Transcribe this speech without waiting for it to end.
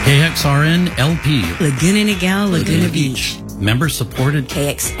KXRN LP, Laguna Niguel, Laguna Beach. Member supported.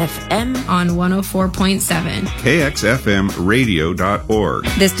 KXFM on 104.7. KXFMradio.org.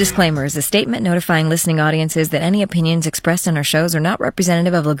 This disclaimer is a statement notifying listening audiences that any opinions expressed on our shows are not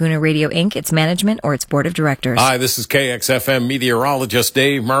representative of Laguna Radio, Inc., its management, or its board of directors. Hi, this is KXFM meteorologist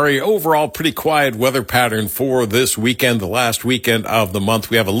Dave Murray. Overall, pretty quiet weather pattern for this weekend, the last weekend of the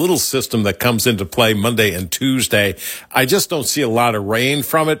month. We have a little system that comes into play Monday and Tuesday. I just don't see a lot of rain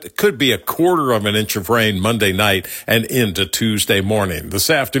from it. It could be a quarter of an inch of rain Monday night and into Tuesday morning. This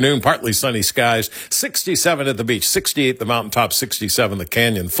afternoon, partly sunny skies, 67 at the beach, 68 the mountaintop, 67 the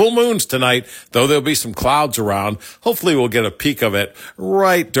canyon. Full moons tonight, though there'll be some clouds around. Hopefully we'll get a peek of it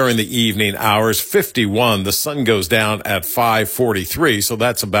right during the evening hours. 51, the sun goes down at 5:43, so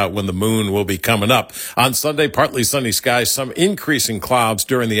that's about when the moon will be coming up. On Sunday, partly sunny skies, some increasing clouds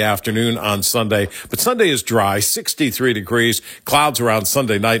during the afternoon on Sunday, but Sunday is dry, 63 degrees, clouds around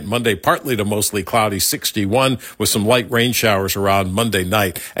Sunday night. Monday, partly to mostly cloudy, 61, with some light rain showers around Monday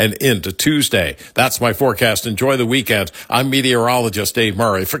night and into Tuesday. That's my forecast. Enjoy the weekend. I'm meteorologist Dave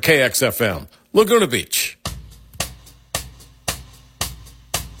Murray for KXFM, Laguna Beach.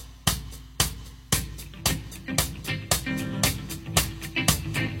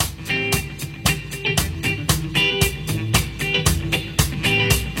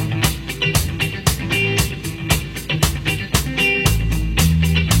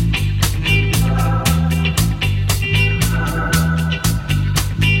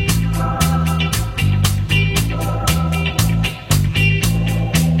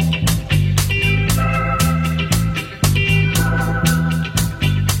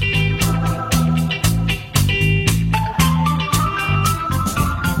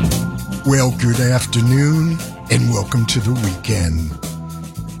 Well, good afternoon, and welcome to the weekend.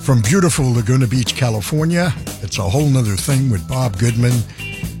 From beautiful Laguna Beach, California, it's a whole nother thing with Bob Goodman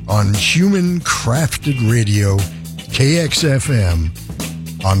on Human Crafted Radio, KXFM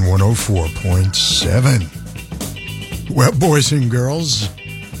on 104.7. Well, boys and girls,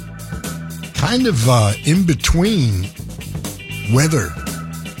 kind of in between weather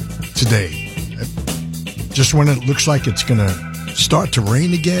today. Just when it looks like it's going to start to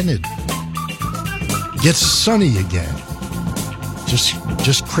rain again, it gets sunny again.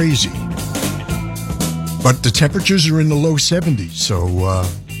 Just crazy. But the temperatures are in the low 70s, so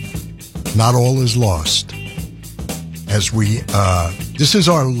not all is lost. As we, this is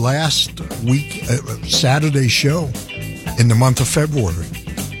our last week, Saturday show in the month of February.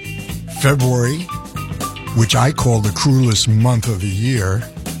 February, which I call the cruelest month of the year,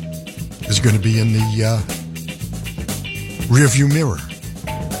 is going to be in the rearview mirror.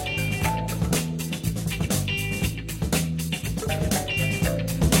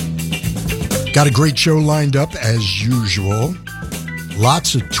 Got a great show lined up as usual.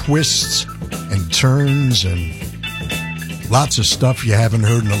 Lots of twists and turns and lots of stuff you haven't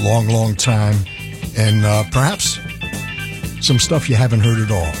heard in a long, long time. And perhaps some stuff you haven't heard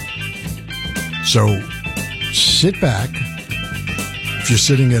at all. So sit back. If you're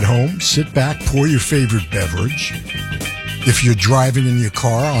sitting at home, sit back, pour your favorite beverage. If you're driving in your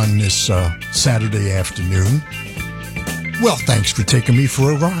car on this Saturday afternoon, well, thanks for taking me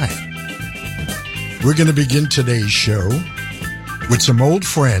for a ride. We're going to begin today's show with some old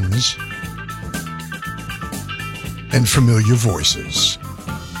friends and familiar voices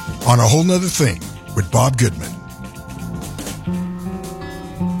on A Whole Nother Thing with Bob Goodman.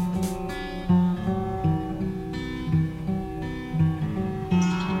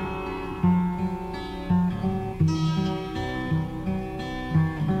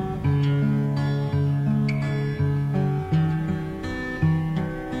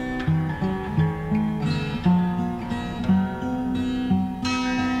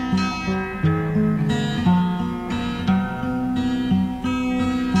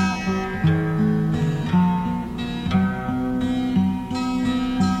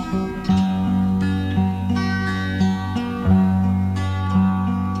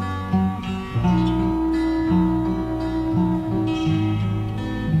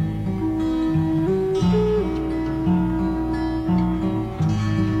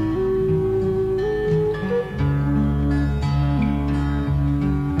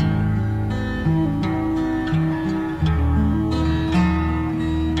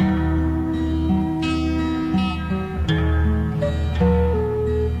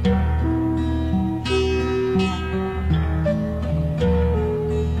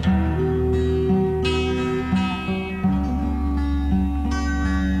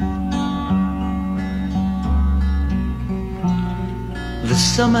 The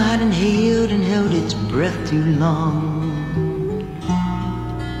summer had inhaled and held its breath too long.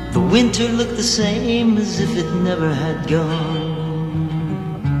 winter looked the same as if it never had gone.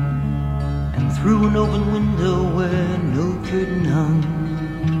 And through an open window where no curtain hung,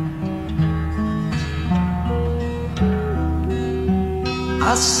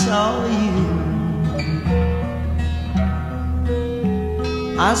 I saw you.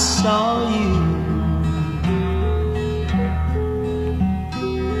 I saw you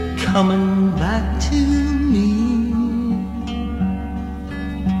coming back to me.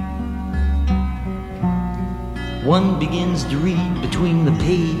 One begins to read between the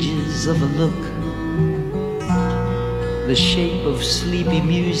pages of a look, the shape of sleepy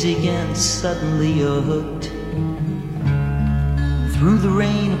music, and suddenly you're hooked. Through the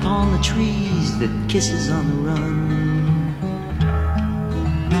rain upon the trees that kisses on the run,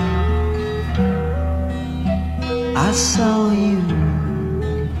 I saw you.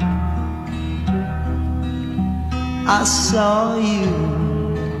 I saw you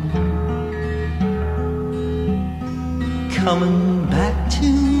coming back to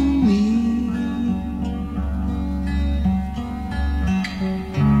me.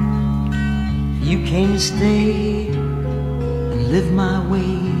 You came to stay and live my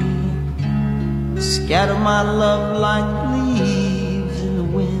way, scatter my love like leaves in the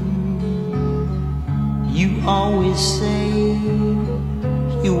wind. You always say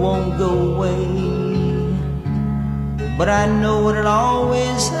you won't go away, but I know what it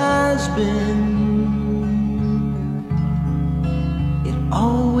always has been. It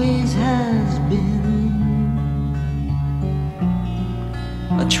always has been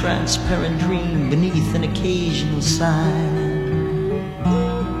a transparent dream beneath an occasional sigh.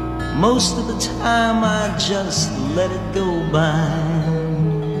 Most of the time I just let it go by.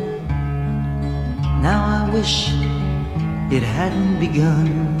 Now I wish it hadn't begun.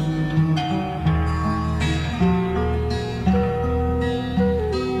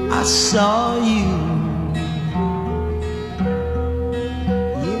 I saw you.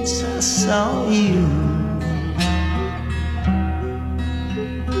 Yes, I saw you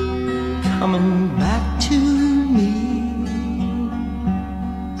coming back to me.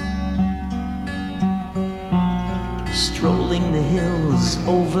 Strolling the hills,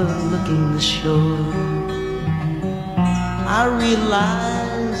 overlooking the shore, I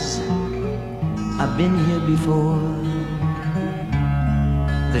realize I've been here before.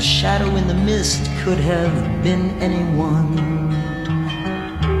 The shadow in the mist could have been anyone.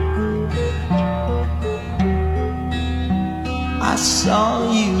 I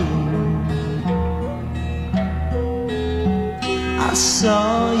saw you. I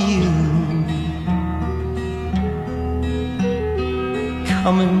saw you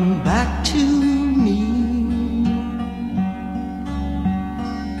coming back to me.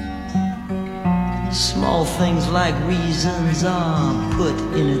 Small things like reasons are put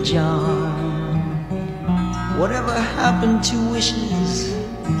in a jar. Whatever happened to wishes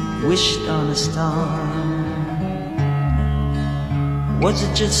wished on a star? Was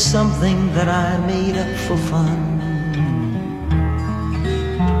it just something that I made up for fun?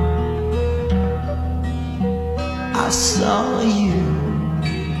 I saw you.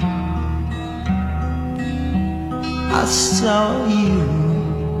 I saw you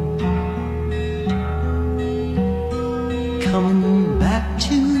coming back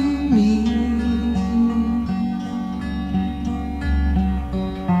to me.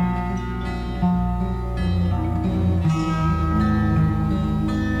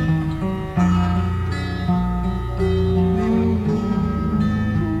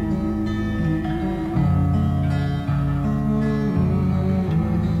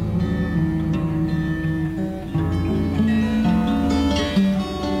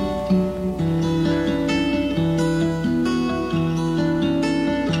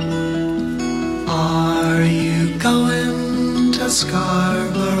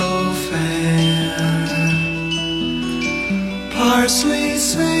 Scarborough Fair. Parsley,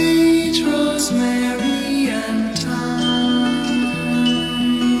 sage, rosemary, and thyme.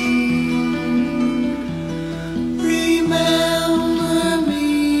 Remember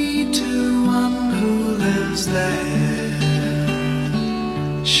me to one who lives there.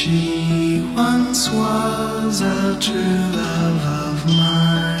 She once was a true love of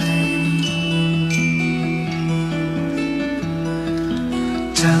mine.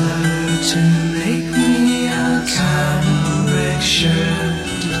 Tell her to make me a cambric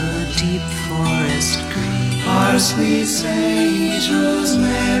shirt, a deep forest green, parsley, sage,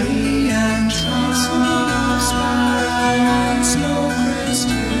 rosemary, and thyme, and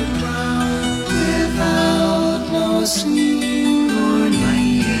snow-crested brown, without no sleep or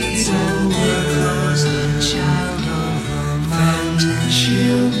need, and word, the child of a mountain,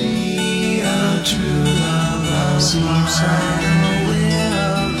 she'll be sleeps unaware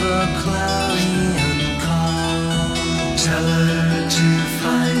of the cloudy and calm. Tell her to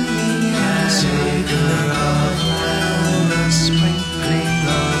find me an acre of land, a sprinkling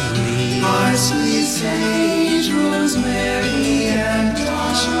of leaves, parsley, sage, rosemary, and thyme.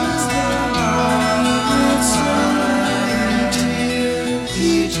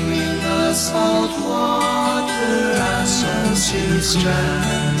 Between the salt water and sunset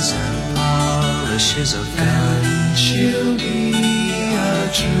strands and polishes of pen, she'll be a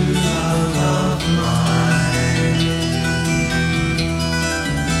true love of mine.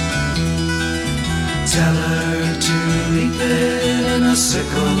 Tell her to leap in a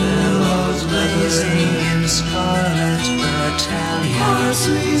sickle billows blazing in scarlet battalion,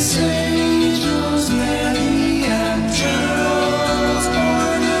 parsley, sage, rosemary, and geraniums,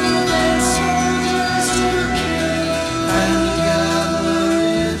 ornaments, soldiers to kill, and gather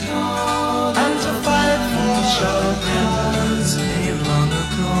it all, and to fight for Chopin's name long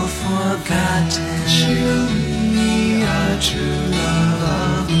ago forgotten. She'll be a true love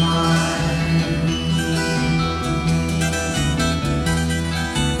of mine.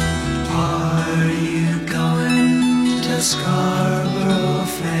 Are you going to Scarborough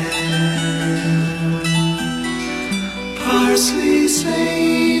Fair? Parsley,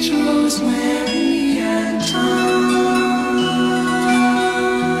 sage, rosemary, and thyme.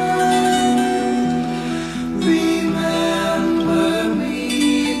 Remember me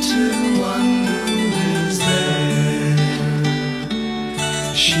to one who lives there.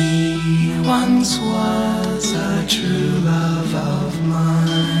 She once was a true love of mine.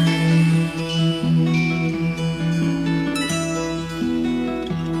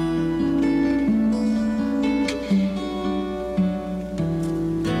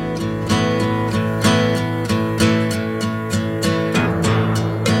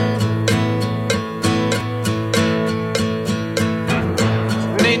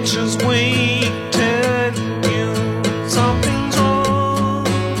 Nature's weak, tell you something's wrong.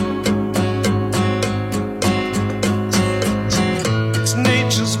 It's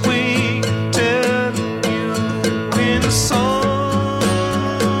nature's weak, tell you in a song.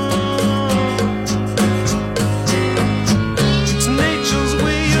 It's nature's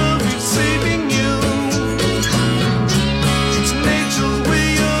way of receiving you. It's nature's way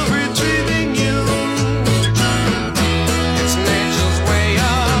of retrieving you. It's nature's way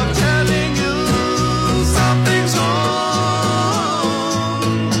of telling you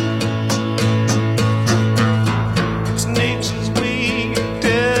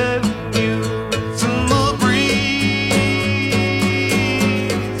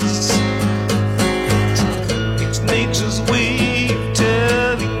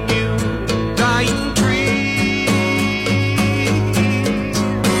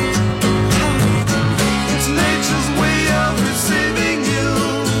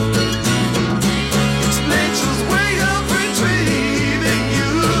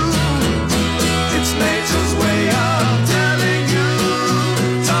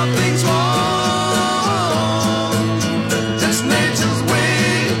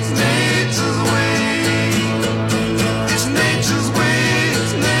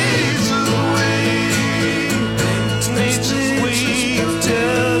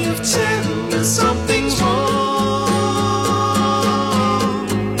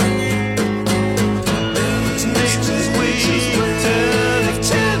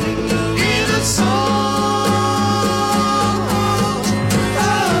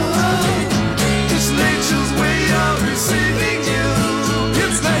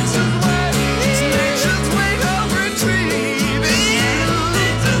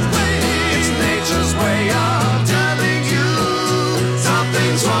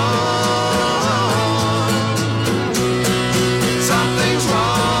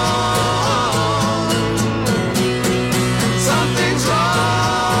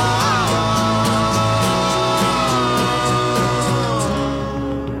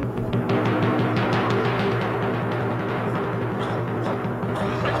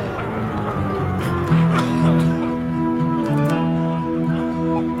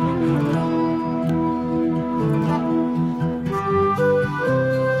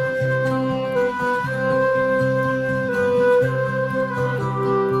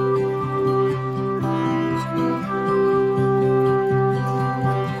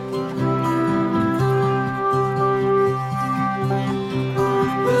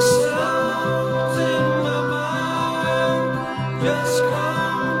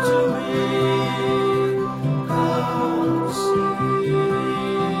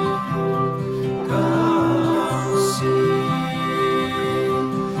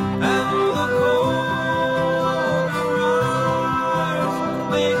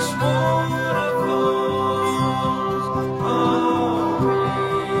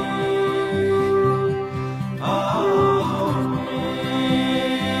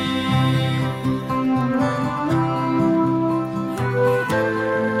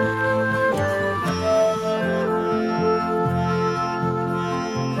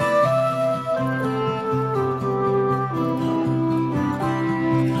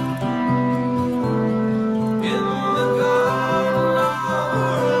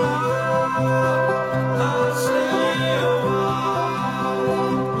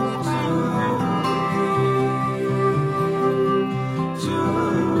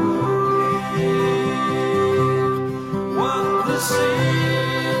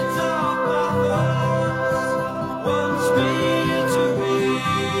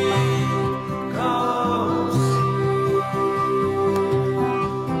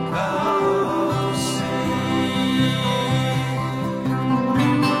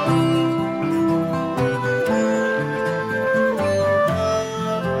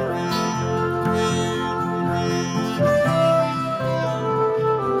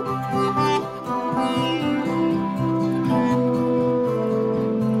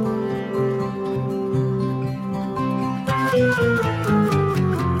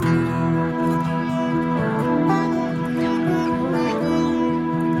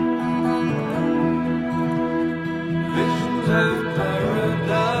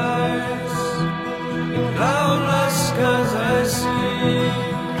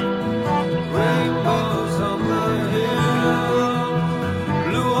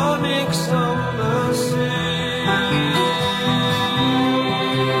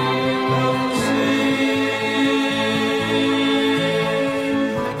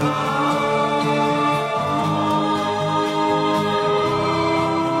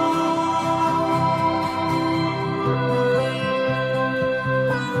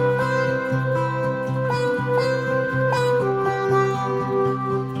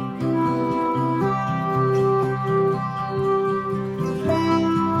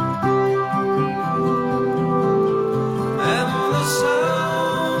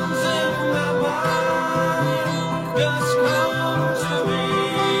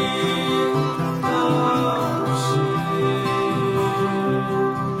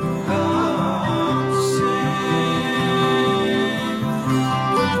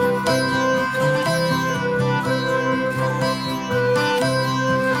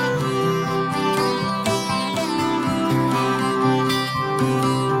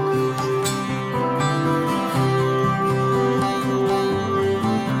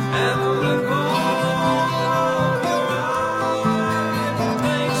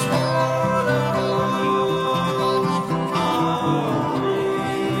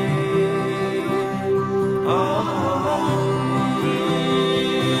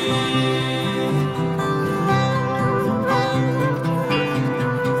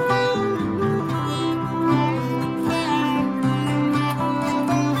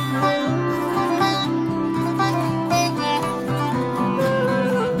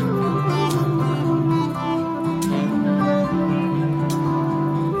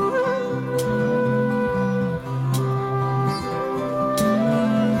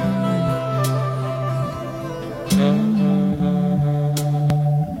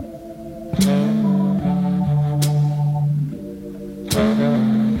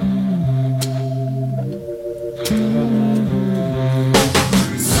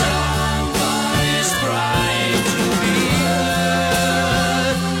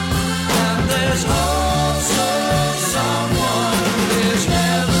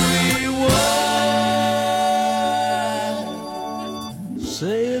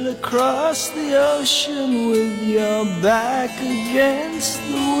across the ocean with your back against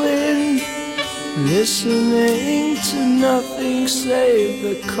the wind, listening to nothing save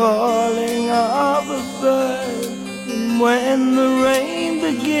the calling of a bird. And when the rain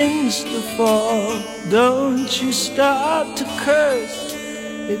begins to fall, don't you start to curse.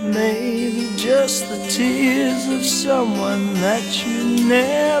 It may be just the tears of someone that you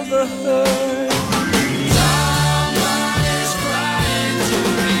never heard.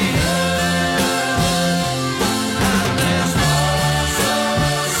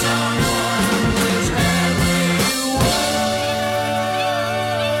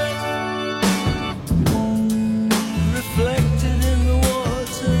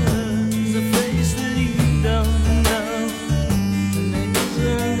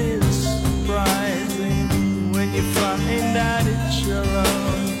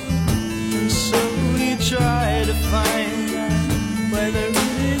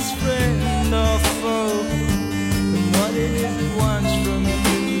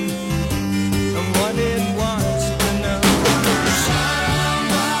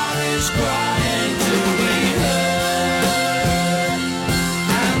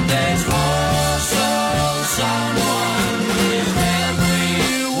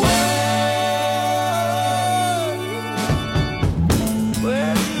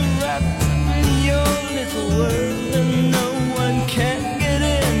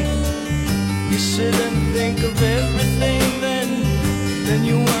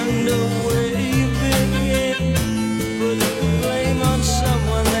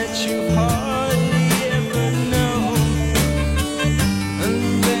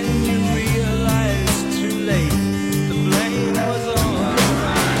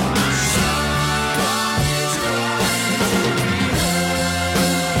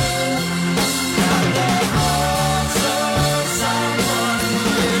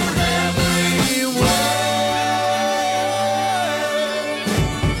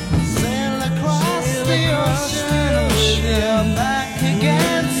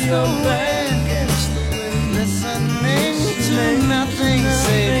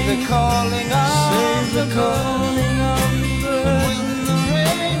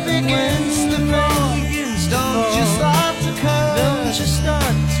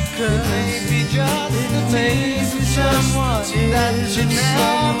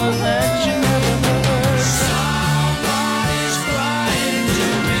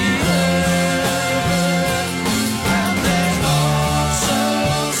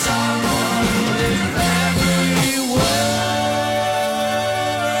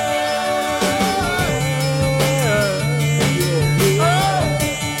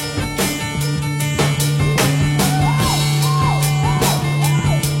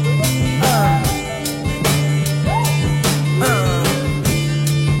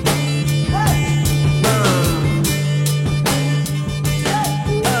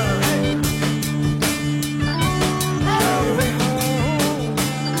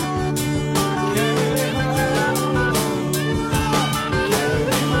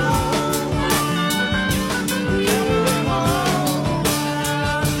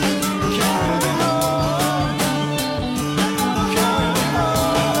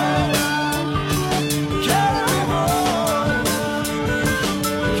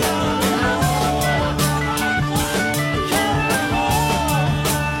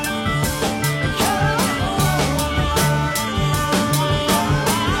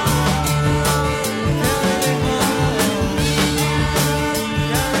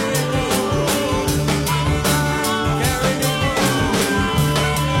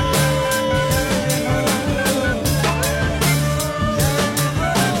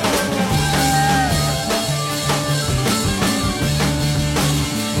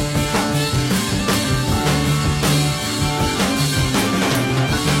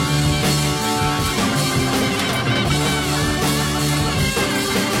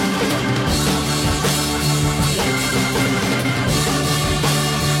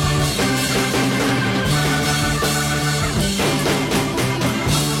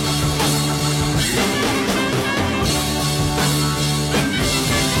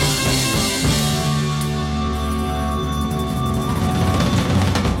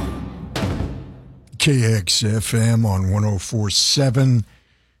 KXFM on 104.7.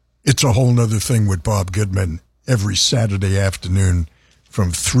 It's a whole nother thing with Bob Goodman every Saturday afternoon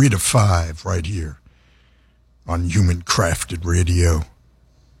from 3 to 5 right here on Human Crafted Radio.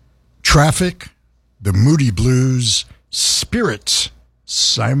 Traffic, the Moody Blues, Spirits,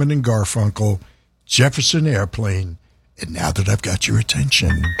 Simon and Garfunkel, Jefferson Airplane, and Now That I've Got Your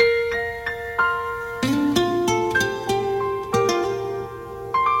Attention.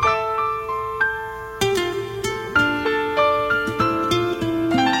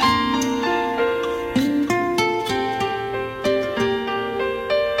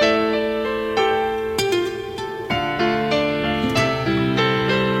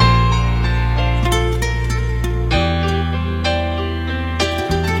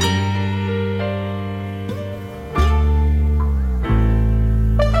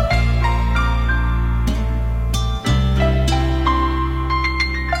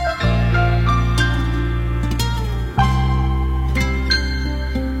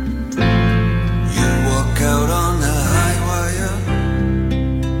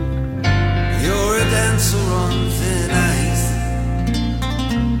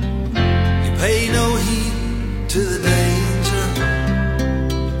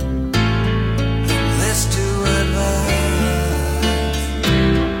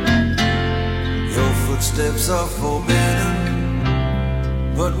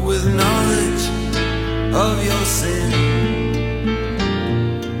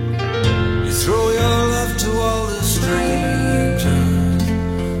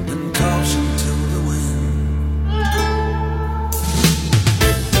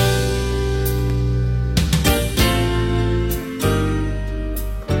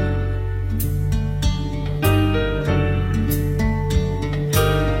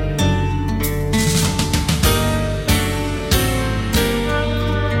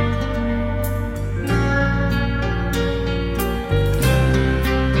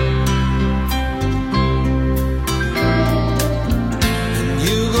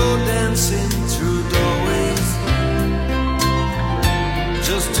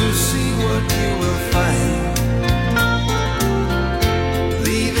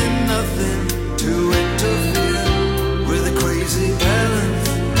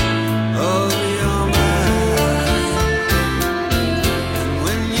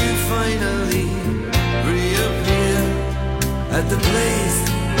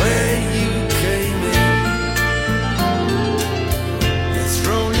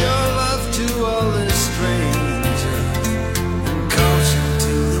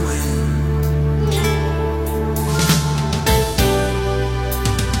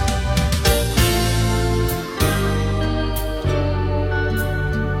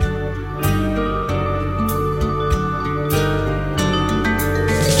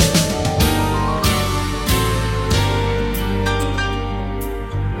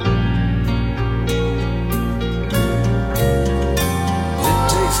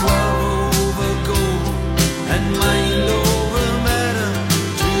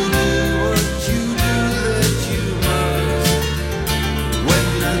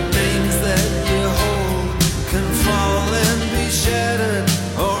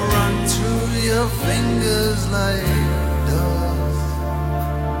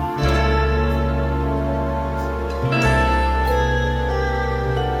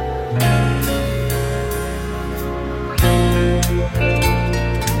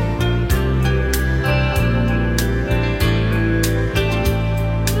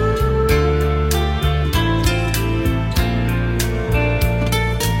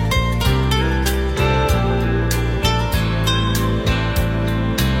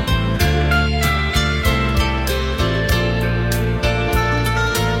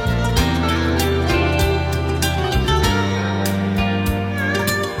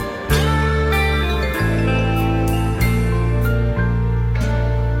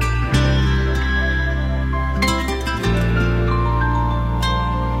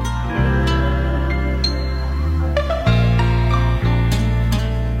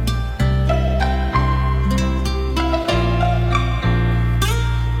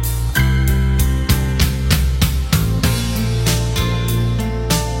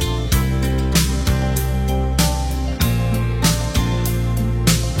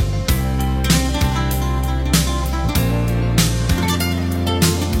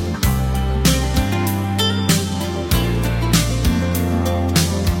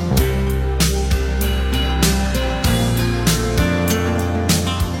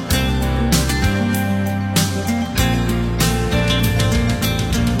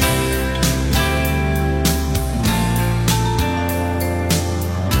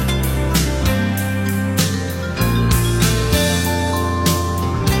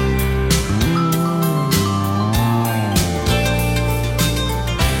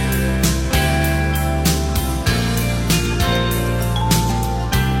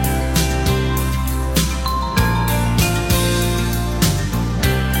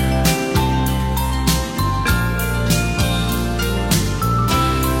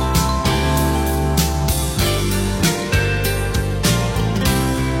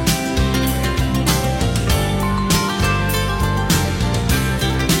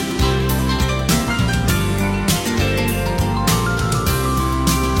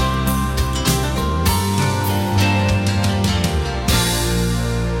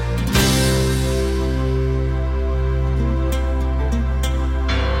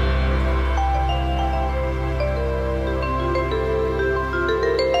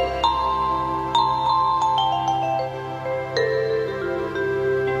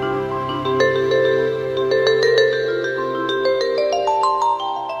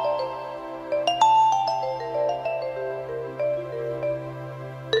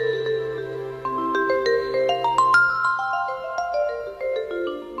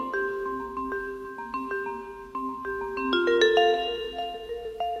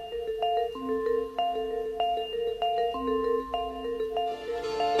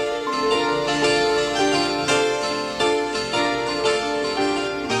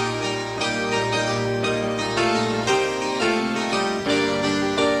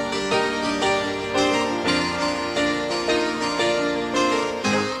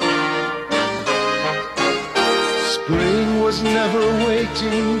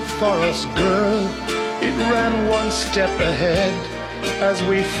 waiting for us, girl. It ran one step ahead as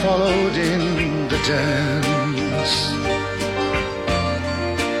we followed in the dance.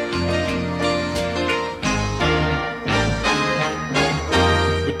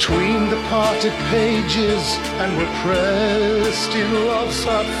 Between the parted pages, and we're pressed in love's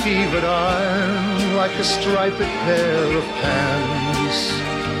hot fevered iron, like a striped pair of pants.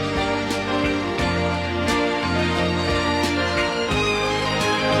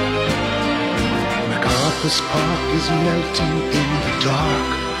 MacArthur's Park is melting in the dark,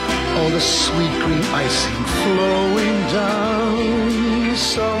 all the sweet green icing flowing down.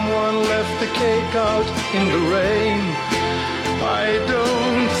 Someone left the cake out in the rain. I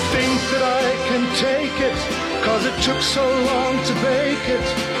don't think that I can take it, 'cause it took so long to bake it,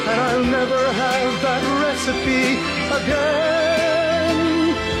 and I'll never have that recipe again.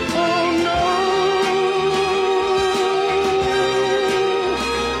 Oh no.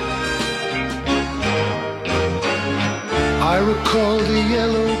 I recall the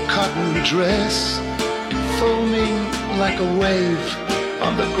yellow cotton dress foaming like a wave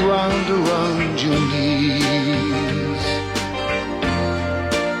on the ground around your knees.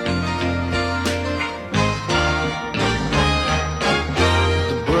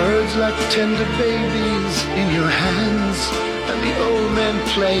 Like tender babies in your hands, and the old men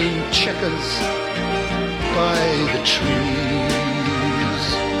playing checkers by the trees.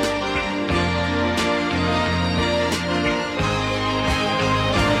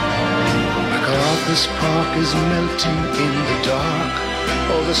 MacArthur's Park is melting in the dark,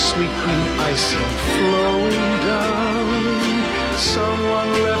 all the sweet green icing flowing down.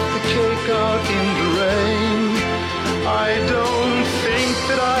 Someone left the cake out in the rain. I don't think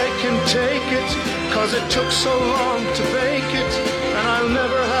that I can take it, 'cause it took so long to bake it, and I'll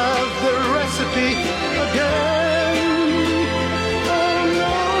never have the recipe again. Oh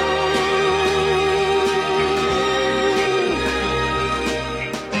no.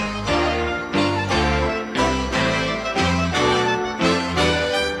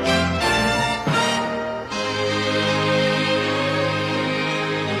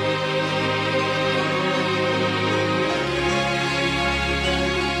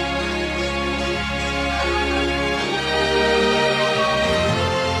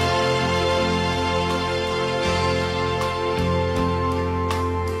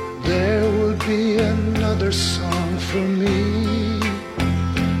 Another song for me,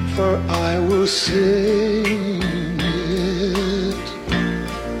 for I will sing it.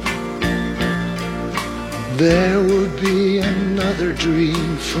 There will be another dream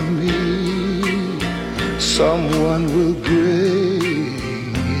for me, someone will bring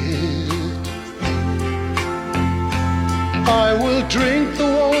it. I will drink the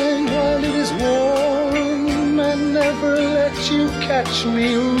wine while it is warm, and never let you catch me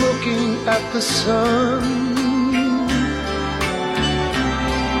looking at the sun.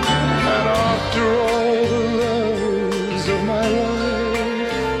 And after all the loves of my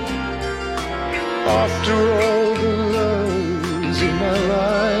life, after all the loves of my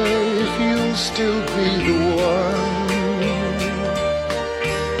life, you'll still be the one.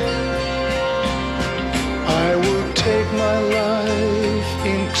 I will take my life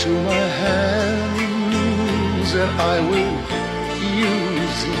into my hands, and I will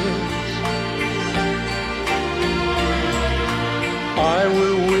use it. I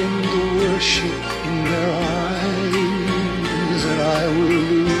will win the worship in their eyes, and I will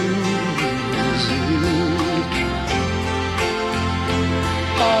lose it.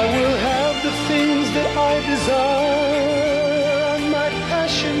 I will have the things that I desire, and my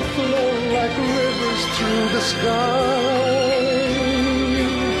passion flow like rivers through the sky.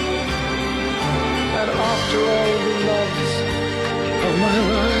 And after all the loves of my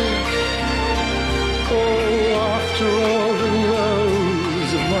life, oh, after all the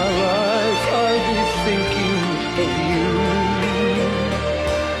loves of my life, I'll be thinking of you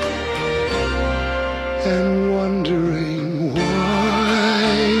and wondering why.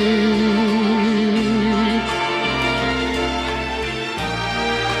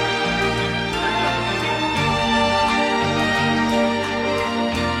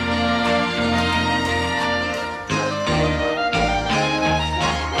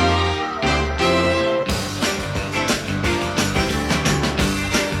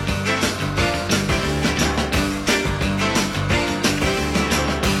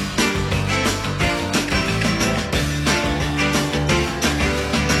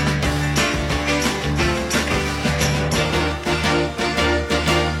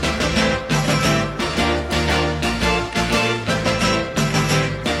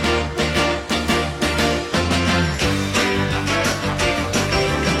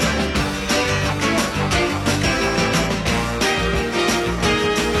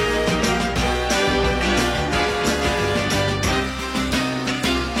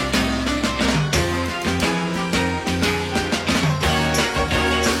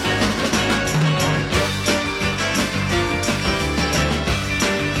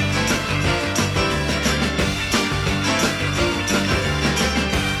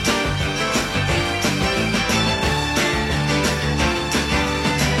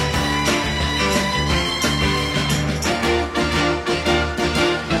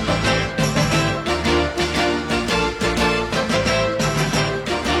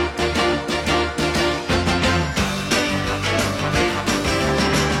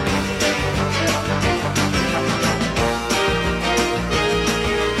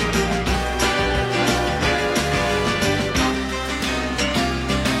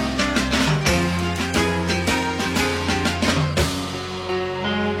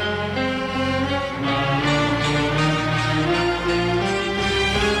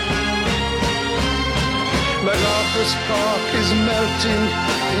 melting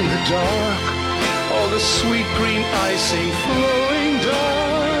in the dark, all the sweet green icing flowing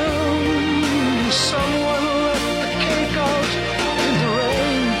down. Someone left the cake out in the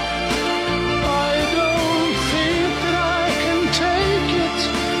rain. I don't think that I can take it,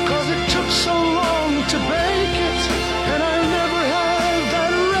 'cause it took so long to bake it, and I'll never have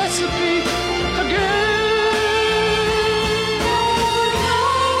that recipe again.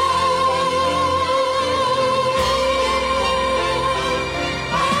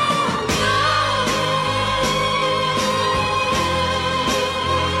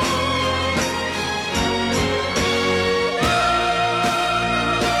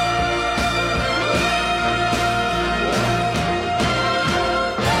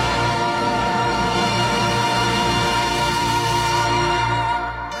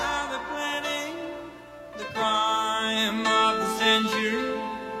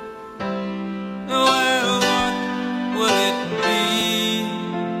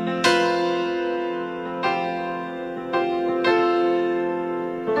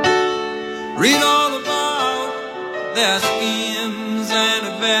 Read all about their schemes and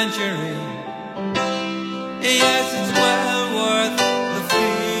adventuring. Yes, it's well worth the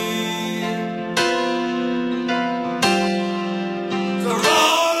fee. So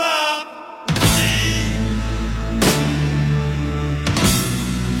roll up the steam.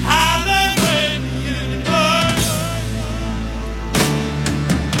 Have a great universe.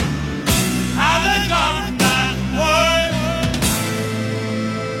 Have a got that word.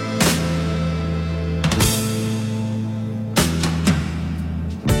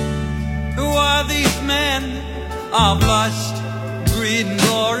 Who are these men of lust, greed and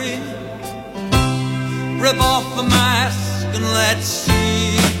glory? Rip off the mask and let's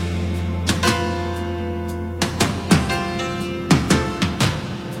see.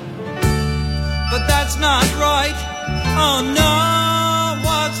 But that's not right. Oh no,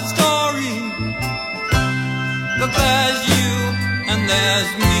 what's the story? Look, there's you and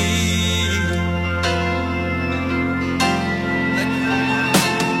there's me.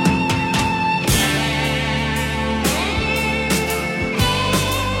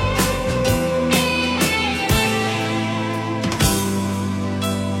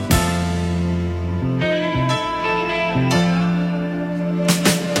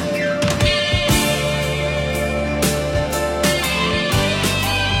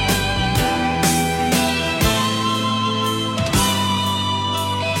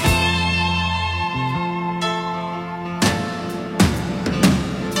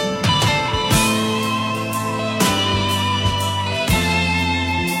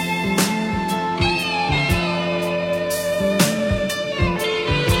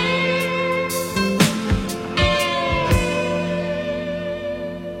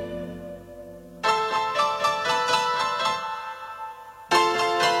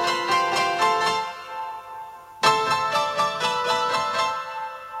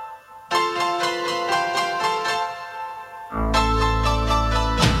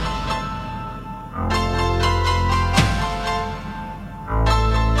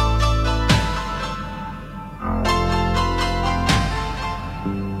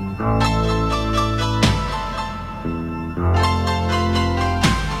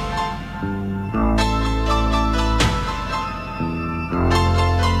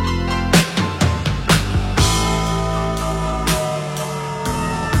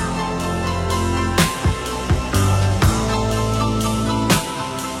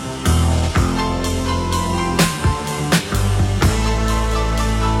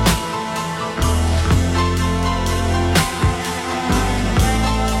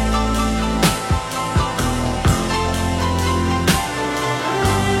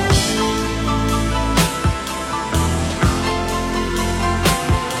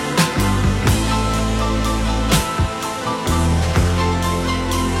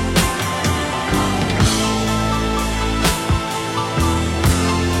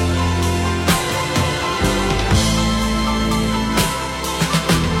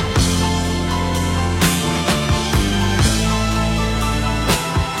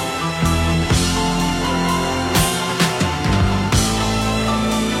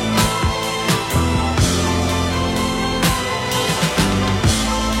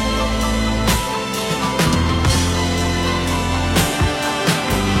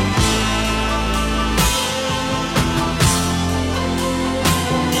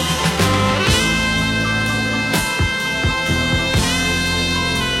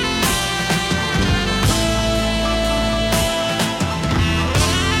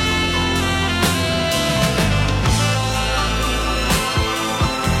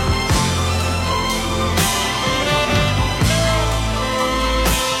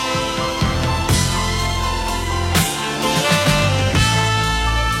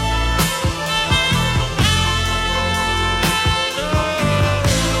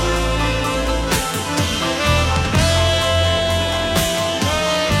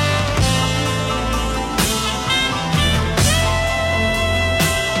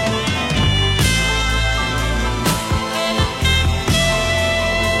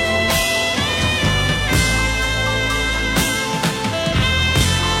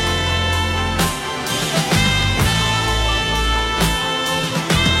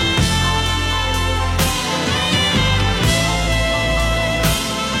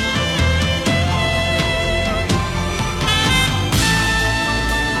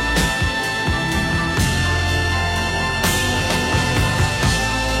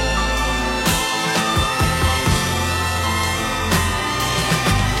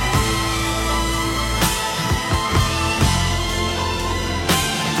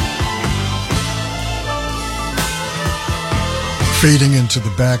 Fading into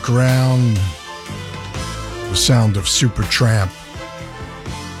the background, the sound of Supertramp.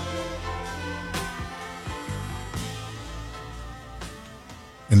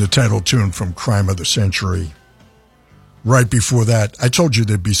 And the title tune from Crime of the Century. Right before that, I told you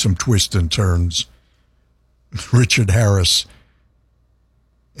there'd be some twists and turns. Richard Harris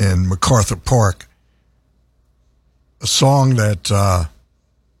and MacArthur Park. A song that,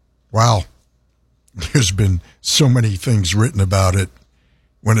 wow, there's been so many things written about it.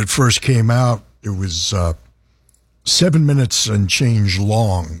 When it first came out, it was 7 minutes and change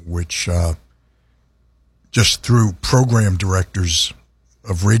long, which just threw program directors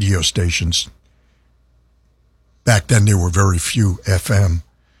of radio stations. Back then, there were very few FM,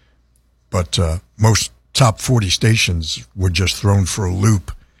 but most top 40 stations were just thrown for a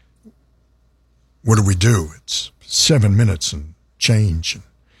loop. What do we do? It's 7 minutes and change.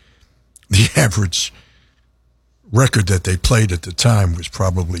 The average record that they played at the time was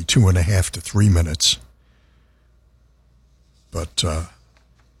probably 2.5 to 3 minutes. But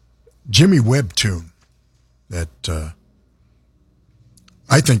Jimmy Webb tune that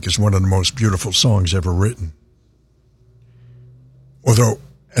I think is one of the most beautiful songs ever written. Although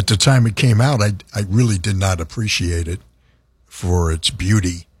at the time it came out, I really did not appreciate it for its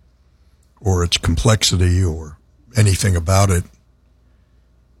beauty or its complexity or anything about it,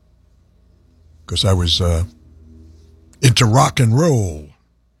 because I was into rock and roll.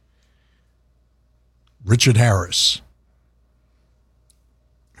 Richard Harris,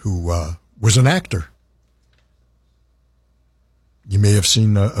 who was an actor. You may have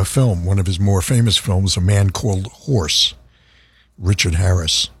seen a film, one of his more famous films, A Man Called Horse. Richard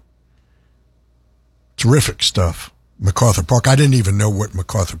Harris. Terrific stuff. MacArthur Park. I didn't even know what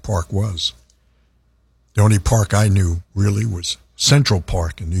MacArthur Park was. The only park I knew really was Central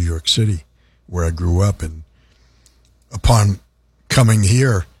Park in New York City, where I grew up. And upon coming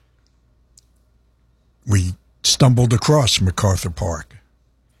here, we stumbled across MacArthur Park.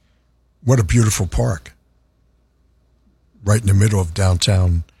 What a beautiful park. Right in the middle of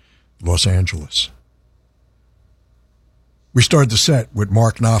downtown Los Angeles. We started the set with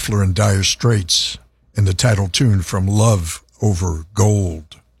Mark Knopfler and Dire Straits and the title tune from Love Over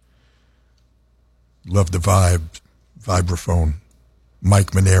Gold. Love the vibraphone.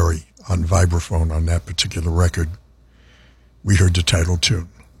 Mike Maneri on vibraphone on that particular record. We heard the title tune,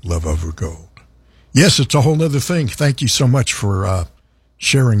 Love Over Gold. Yes, it's a whole other thing. Thank you so much for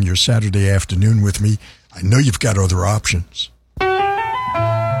sharing your Saturday afternoon with me. I know you've got other options.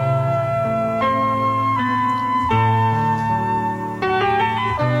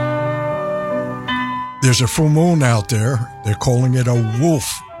 There's a full moon out there. They're calling it a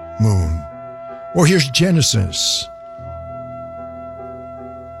wolf moon. Well, here's Genesis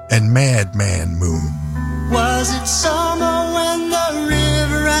and Madman Moon. Was it summer when the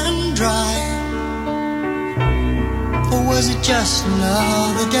river ran dry? Or was it just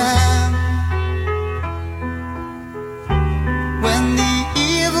another dam? When the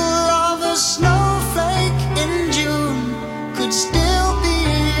evil of a snowflake in June could still be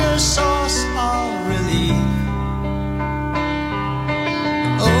a source of relief.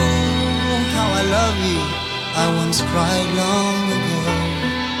 Oh, how I love you, I once cried long ago.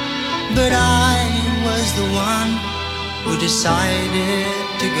 But I was the one who decided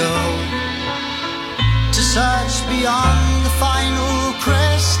to go to search beyond the final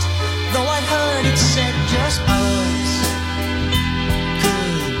crest. Though I heard it said just birds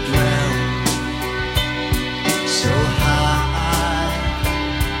could dwell so high.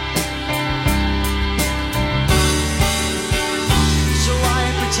 So I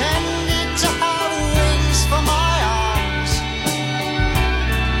pretended to have wings for my arms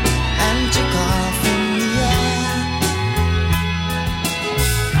and took off in the air.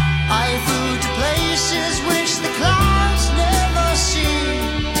 I flew to places which the clouds never see,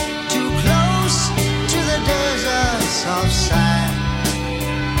 too close to the deserts of sand,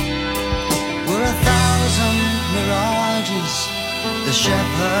 where 1,000 mirages, the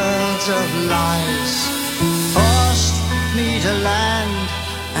shepherds of lies, forced me to land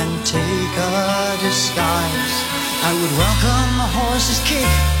and take a disguise. I would welcome a horse's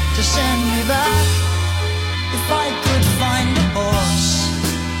kick to send me back, if I could find a horse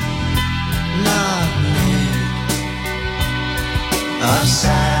not made of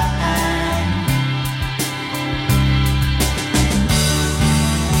sand.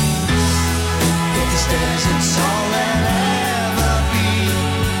 If this desert's all there'll ever be,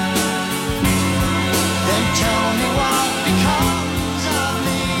 then tell me what becomes of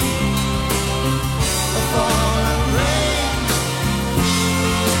me. A fall of rain,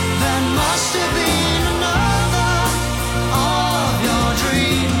 there must have been another of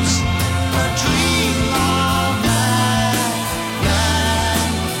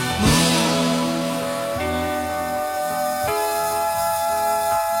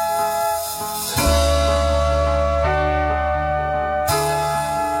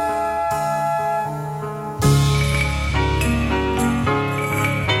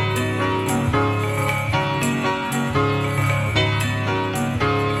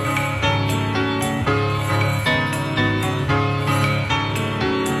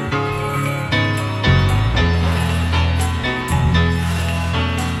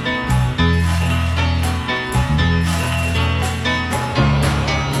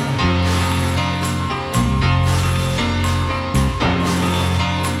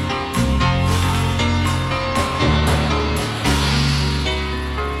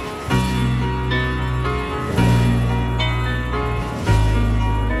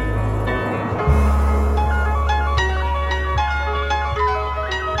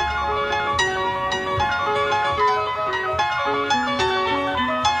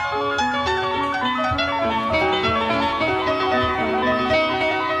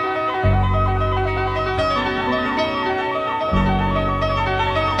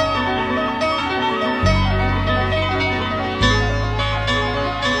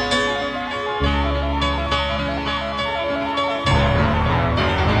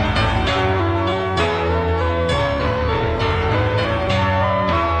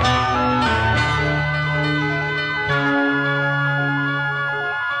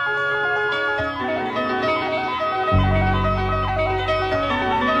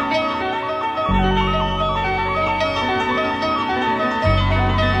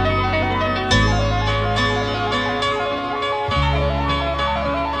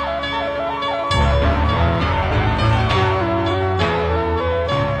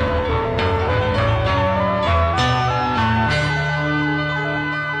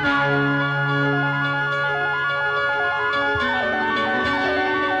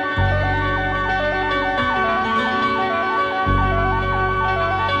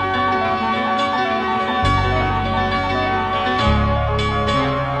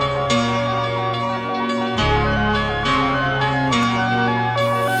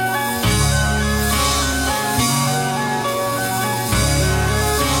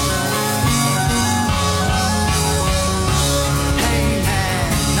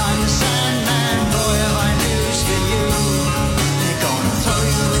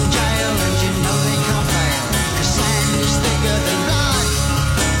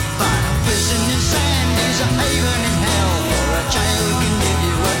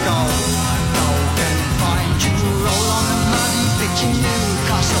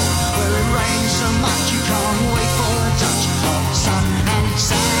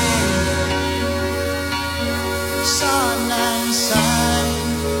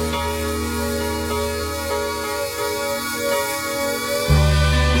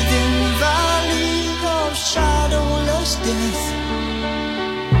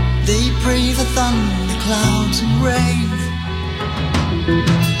thunder, clouds and rain.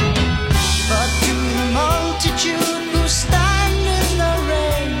 But to the multitude who stand in the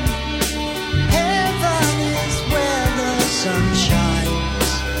rain, heaven is where the sun shines.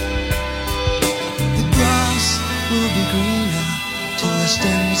 The grass will be greener till the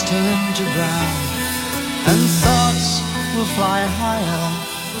stems turn to brown, and thoughts will fly higher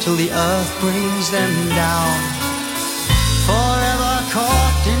till the earth brings them down. Forever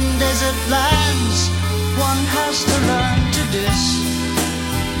caught in desert lands, one has to learn to disbelieve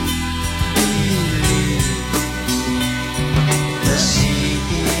the sea.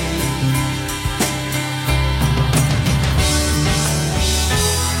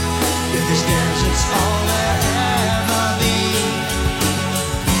 If this desert's all there ever be,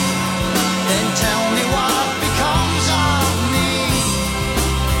 then tell me what becomes of me.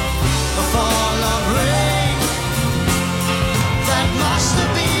 A fall of rain, that must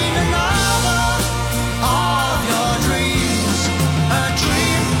have been another of your dreams, a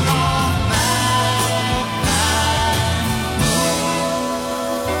dream of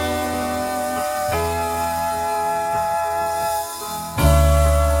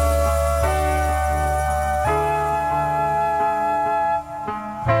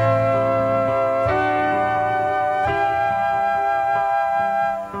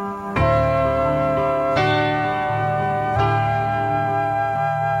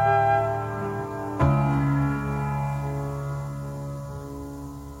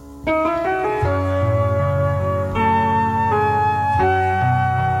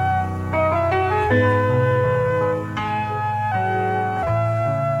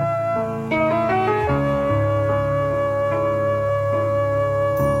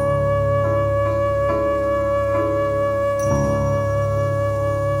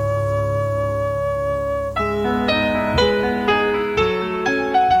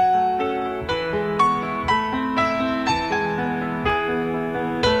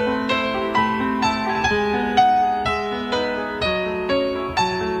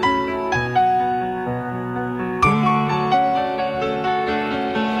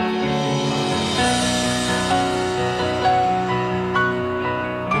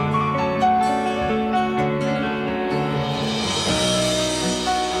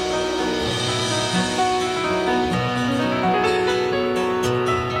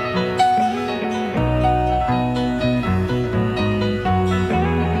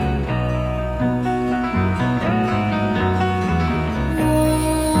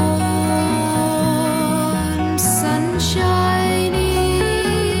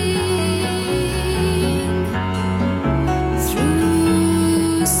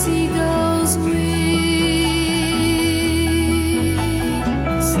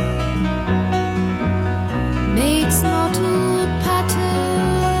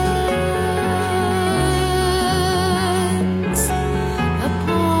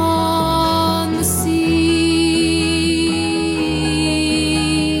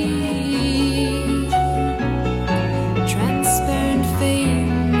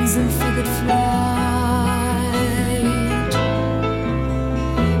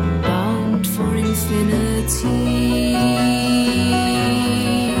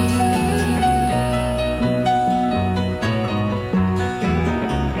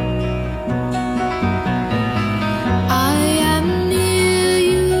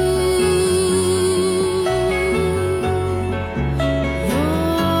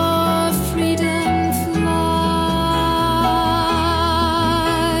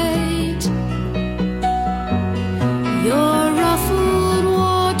Your ruffled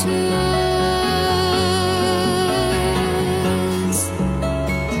water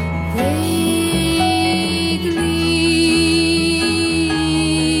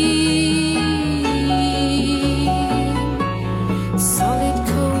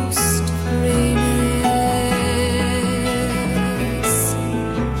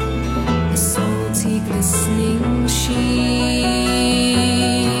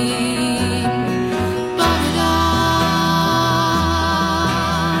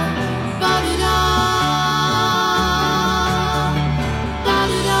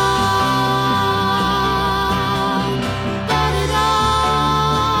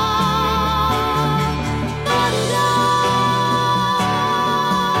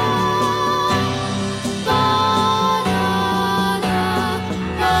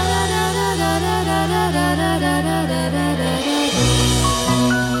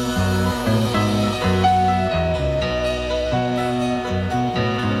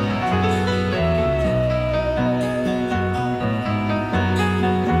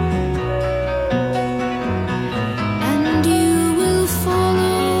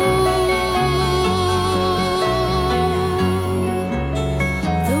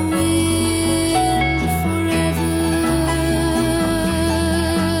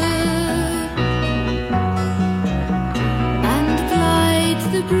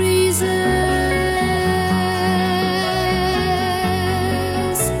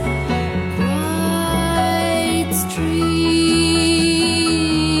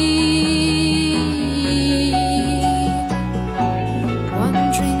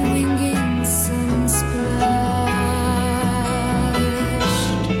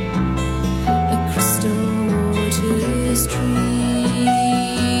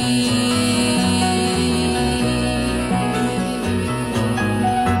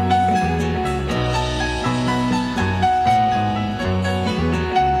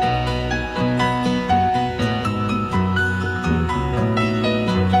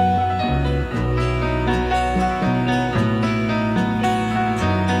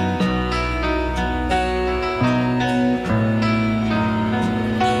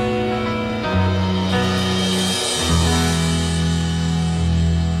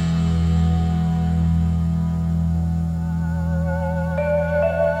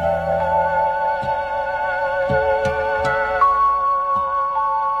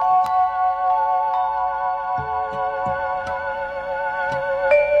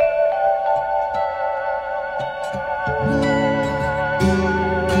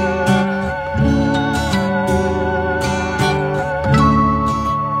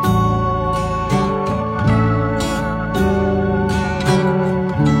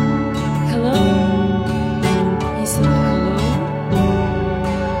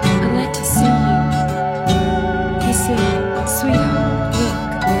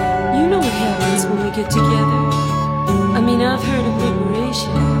together. I mean, I've heard of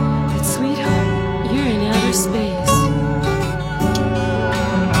liberation, but sweetheart, you're in outer space.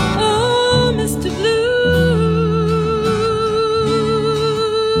 Oh, Mr. Blue,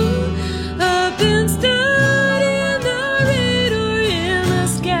 I've been studying the radar in the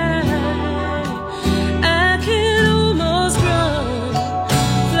sky. I can almost run,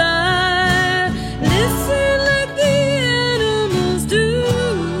 fly, listen like the animals do.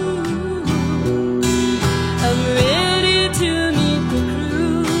 I'm ready to meet the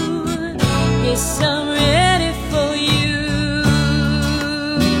crew. Yes, I'm ready for you.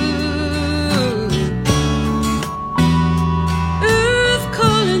 Earth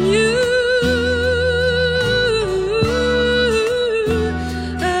calling you.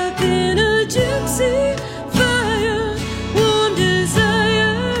 I've been a gypsy, fire, warm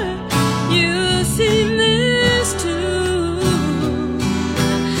desire. You've seen this too.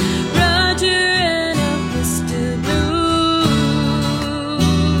 Roger and I'm Mr. Blue.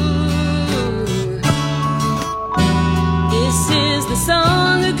 This is the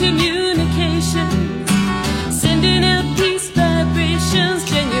song of communication, sending out peace vibrations,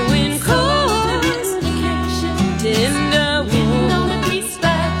 genuine communication, tender warm peace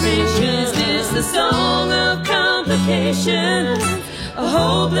vibrations. Is this the song of complications, a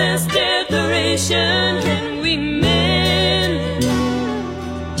hopeless declaration? Can we mend,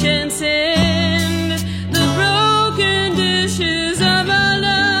 transcend the broken dishes of our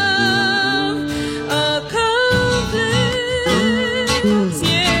love, our conflicts?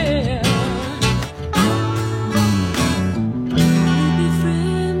 Yeah. Can we be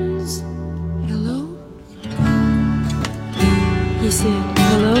friends? Hello? He said,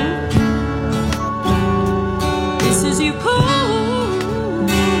 hello? This is you, co-pilot.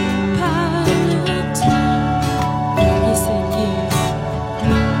 He said, yeah.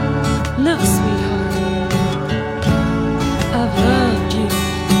 Look, sweetheart, I've loved you,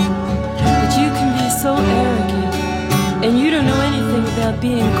 but you can be so arrogant, and you don't know anything about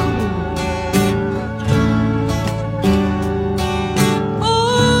being cool.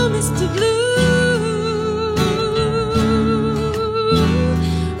 Oh, Mr. Blue,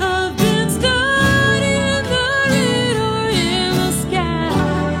 I've been studying the radar in the sky,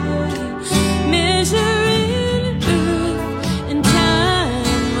 measuring earth and time.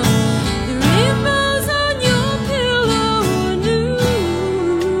 The rainbows on your pillow are new.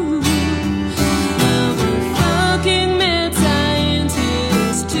 I'm a fucking mad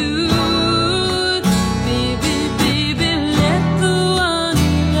scientist too. Baby, baby, let the one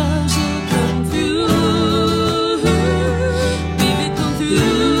who loves you come through. Baby, come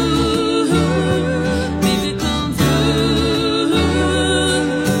through. Baby, come through.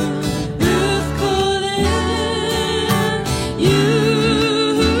 Earth calling you.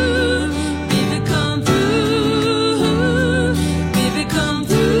 Baby, come through. Baby, come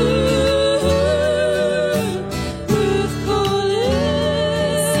through. Earth calling.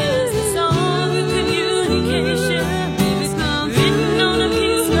 This is the song of communication. Baby, come written on a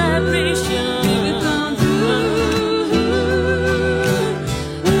peace vibration. Baby, come through.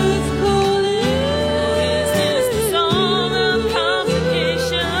 Earth calling. Is this the song of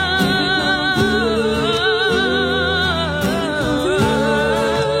complication?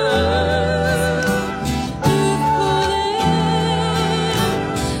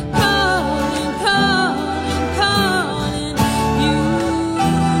 Calling you.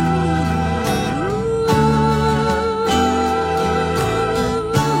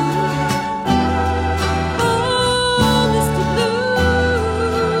 Oh, Mr.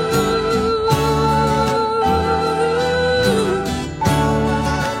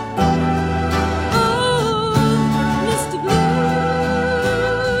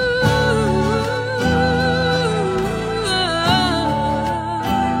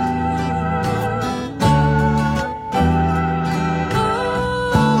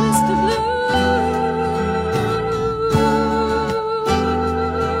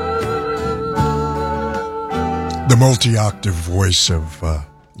 The multi-octave voice of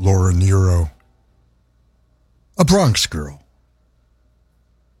Laura Nyro, a Bronx girl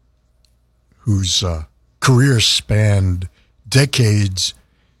whose career spanned decades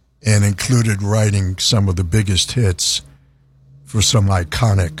and included writing some of the biggest hits for some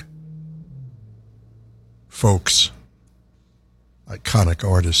iconic folks, iconic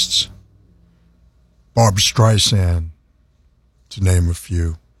artists. Barbra Streisand, to name a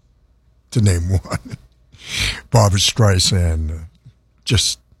few, to name one. Barbra Streisand,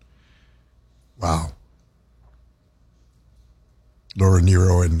 just, wow. Laura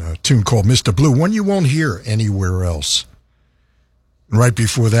Nyro in a tune called Mr. Blue, one you won't hear anywhere else. And right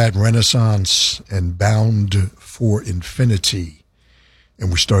before that, Renaissance and Bound for Infinity. And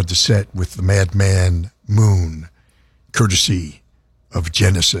we start the set with the Madman Moon, courtesy of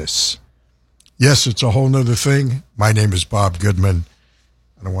Genesis. Yes, it's a whole nother thing. My name is Bob Goodman,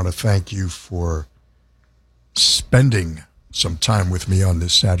 and I want to thank you for spending some time with me on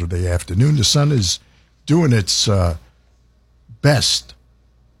this Saturday afternoon. The sun is doing its best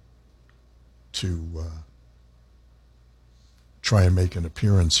to try and make an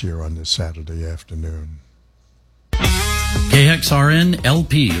appearance here on this Saturday afternoon. KXRN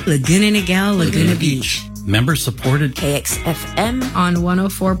LP, Laguna Niguel, Laguna Beach. member supported. KXFM on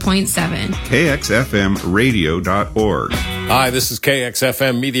 104.7. KXFMradio.org. Hi, this is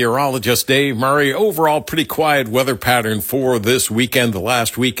KXFM meteorologist Dave Murray. Overall, pretty quiet weather pattern for this weekend, the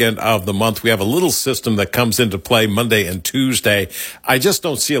last weekend of the month. We have a little system that comes into play Monday and Tuesday. I just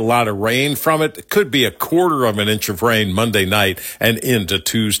don't see a lot of rain from it. It could be a quarter of an inch of rain Monday night and into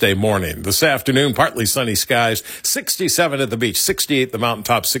Tuesday morning. This afternoon, partly sunny skies, 67 at the beach, 68 the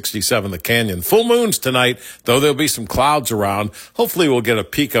mountaintop, 67 the canyon. Full moons tonight, though there'll be some clouds around. Hopefully we'll get a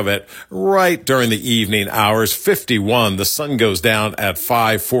peek of it right during the evening hours, 51. The sun goes down at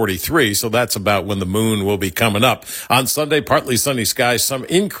 5:43, so that's about when the moon will be coming up. On Sunday, partly sunny skies, some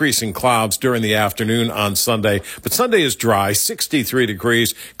increasing clouds during the afternoon on Sunday, but Sunday is dry, 63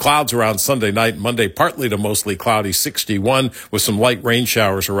 degrees, clouds around Sunday night. Monday, partly to mostly cloudy, 61, with some light rain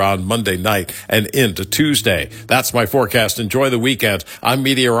showers around Monday night and into Tuesday. That's my forecast. Enjoy the weekend. I'm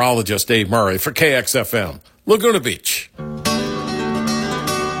meteorologist Dave Murray for KXFM, Laguna Beach.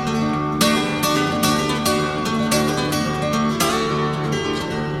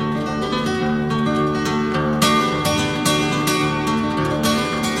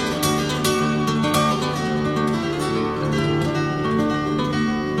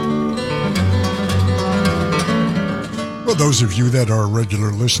 Well, those of you that are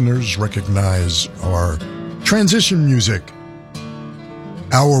regular listeners recognize our transition music.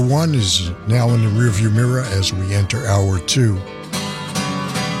 Hour 1 is now in the rearview mirror as we enter Hour 2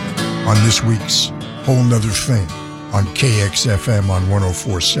 on this week's Whole Nother Thing on KXFM on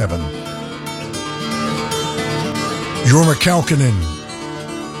 104.7. Jorma Kaukenon,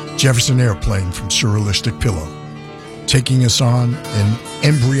 Jefferson Airplane from Surrealistic Pillow, taking us on an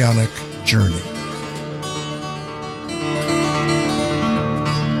embryonic journey.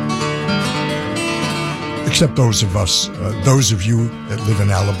 Except those of you that live in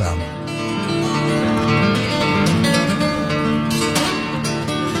Alabama.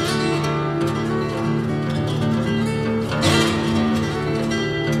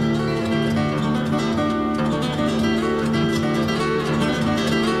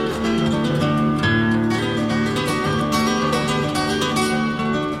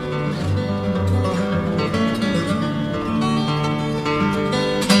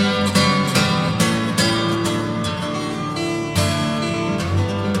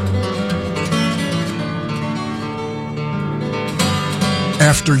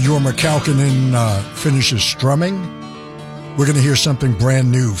 After Jorma Kaukenon finishes strumming, we're going to hear something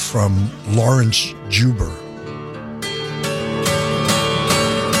brand new from Laurence Juber.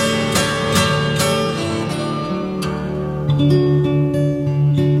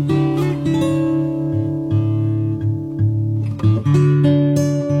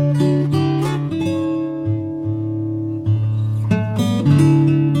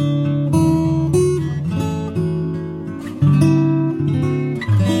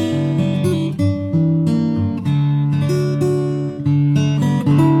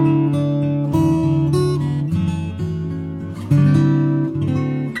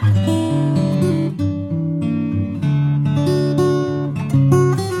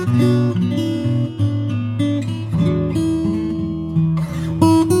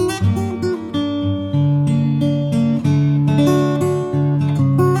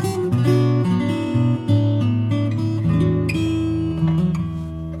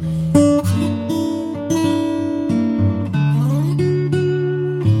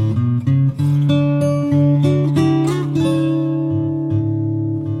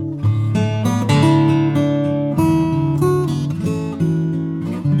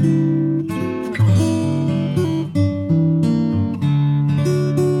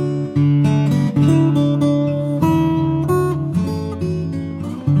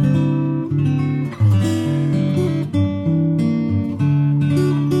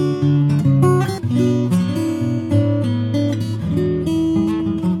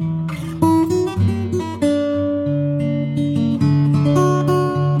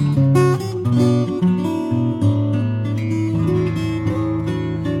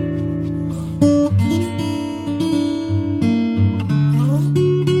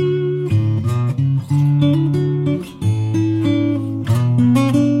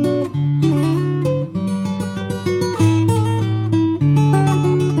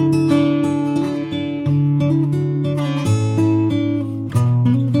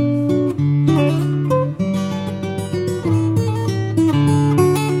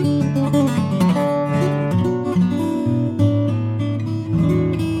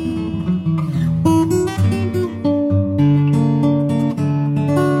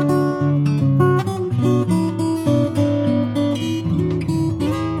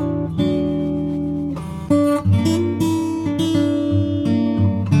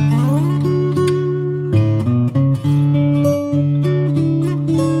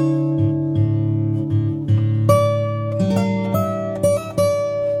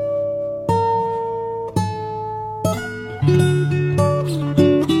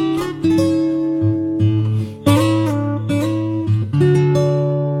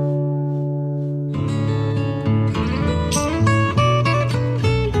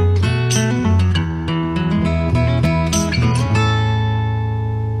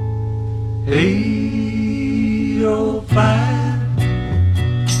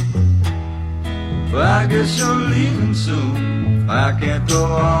 I guess you're leaving soon. I can't go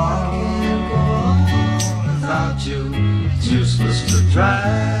on without you. It's useless to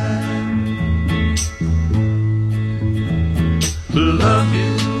try. Love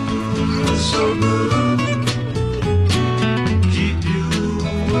you so good. Keep you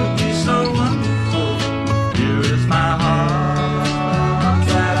would be so wonderful. Here is my heart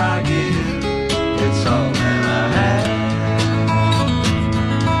that I give. It's all that I have.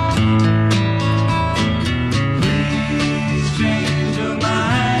 Please change your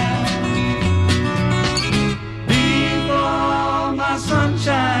mind before my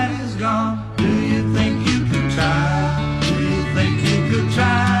sunshine is gone. Do you think you can try? Do you think you could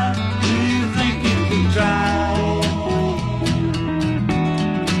try? Do you think you can try?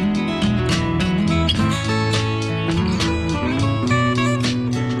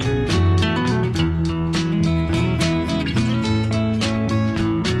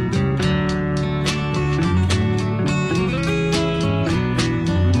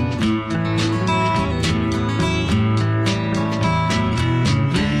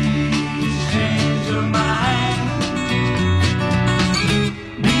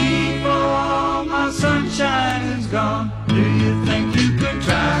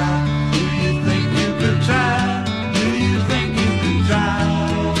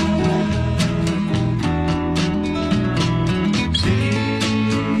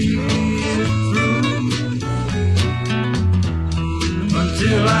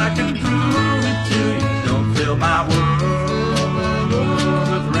 Till I can prove it to you, don't fill my world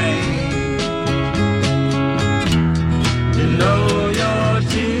with rain. You know your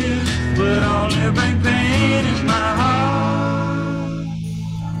tears would only bring pain in my heart.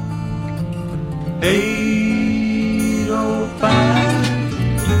 805,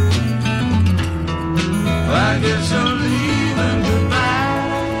 I guess you're leaving goodbye.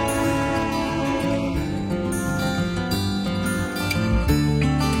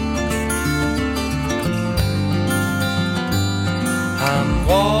 I'm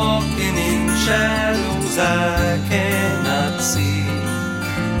walking in shadows I cannot see.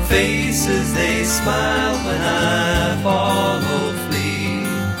 Faces they smile when I follow flee.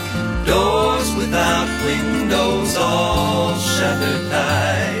 Doors without windows all shattered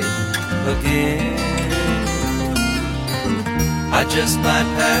tight again. I just might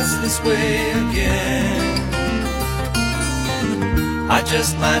pass this way again. I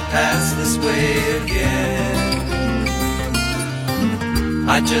just might pass this way again.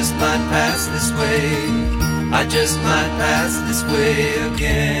 I just might pass this way. I just might pass this way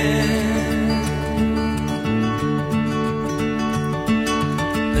again.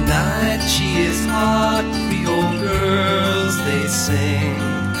 The night she is hot, Creole girls they sing.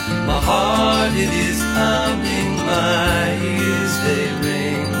 My heart it is pounding, my ears they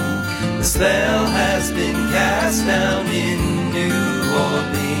ring. The spell has been cast down in New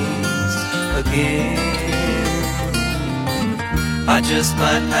Orleans again. I just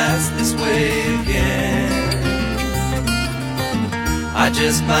might pass this way again. I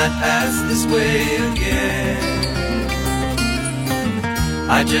just might pass this way again.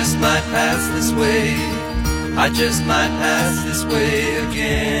 I just might pass this way. I just might pass this way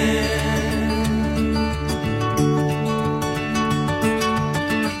again.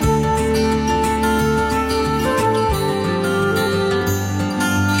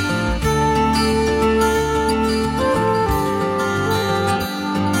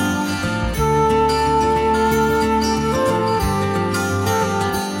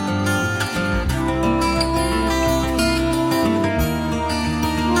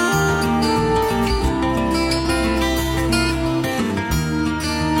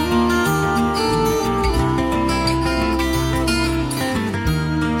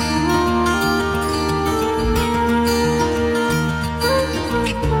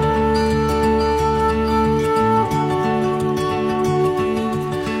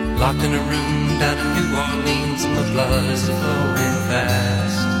 Locked in a room down in New Orleans and the blood is flowing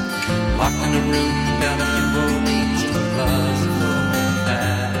fast. Locked in a room down in New Orleans and the blood is flowing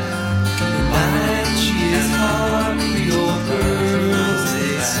fast. The night she is hard, Creole girls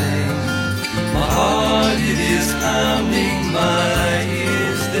they sing. My heart it is pounding, my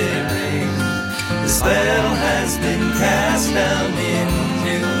ears they ring. The spell has been cast down in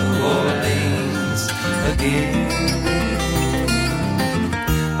New Orleans again.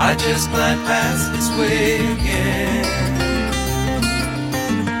 I just might pass this way again.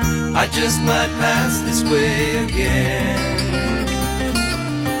 I just might pass this way again.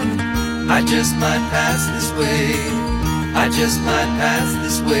 I just might pass this way. I just might pass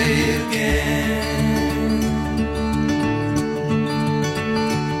this way again.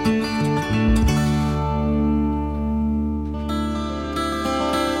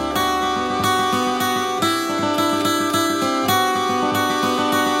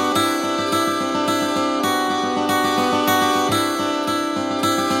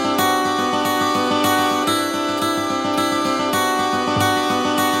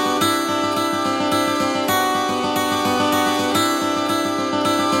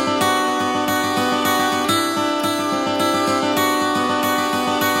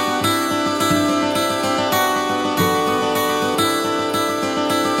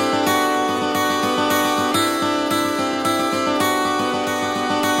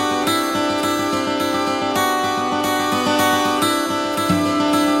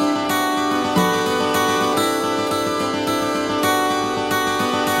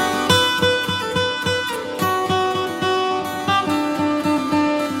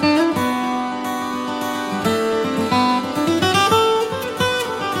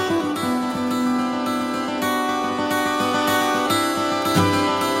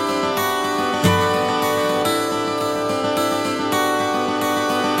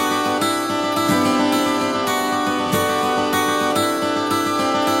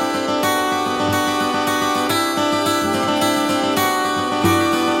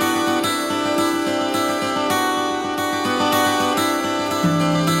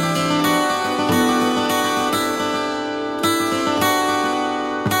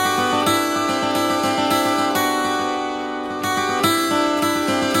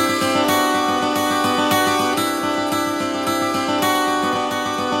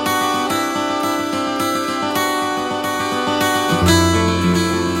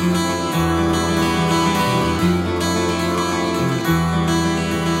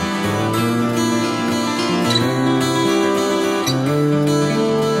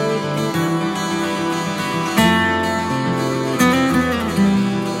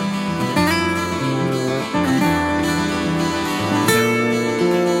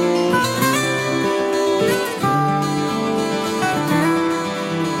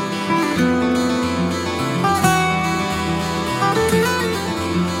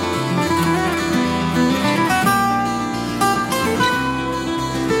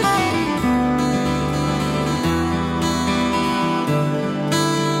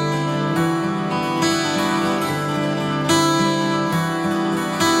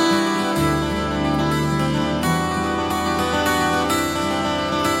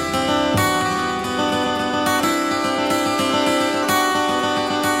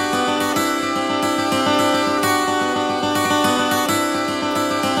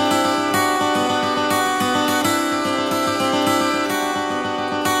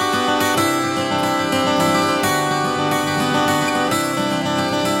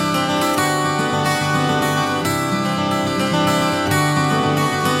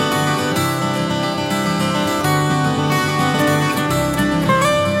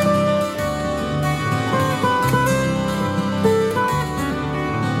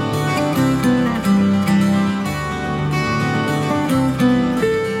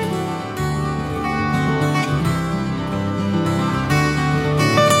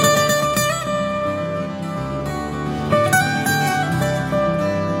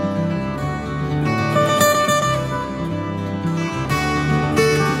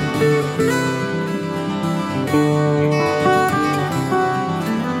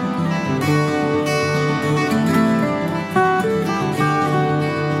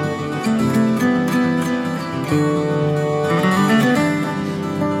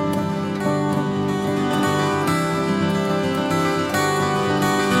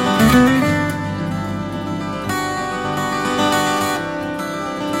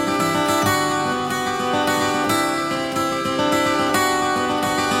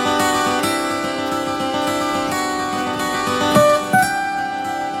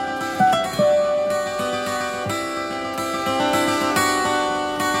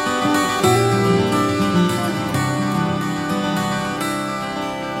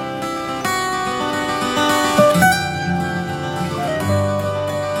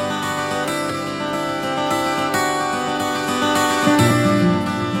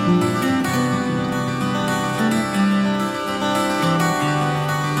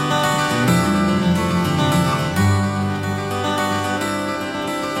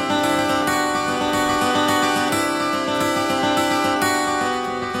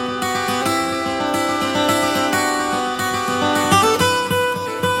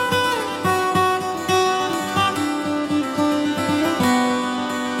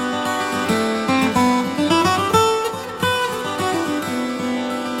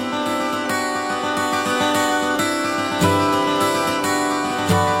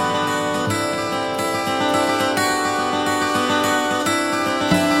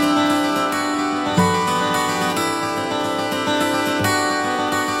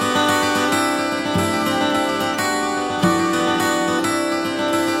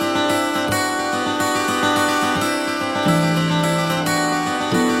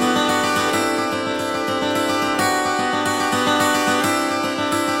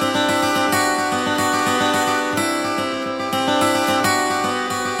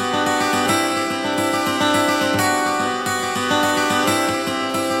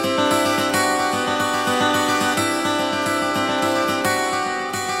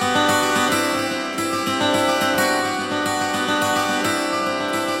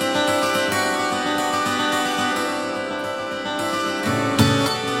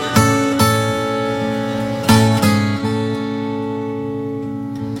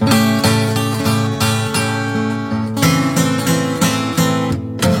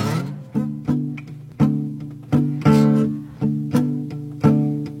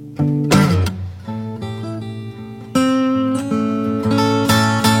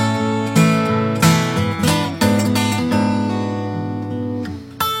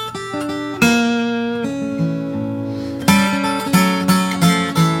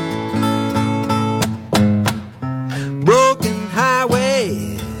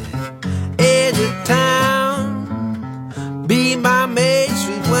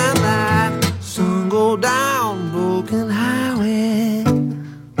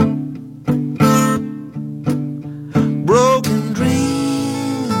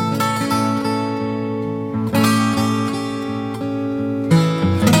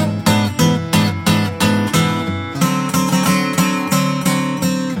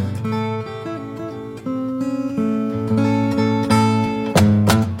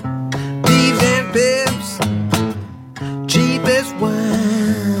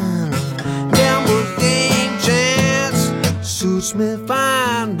 makes me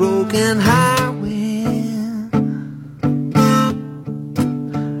find broken highway,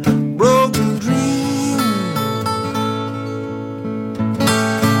 broken dream.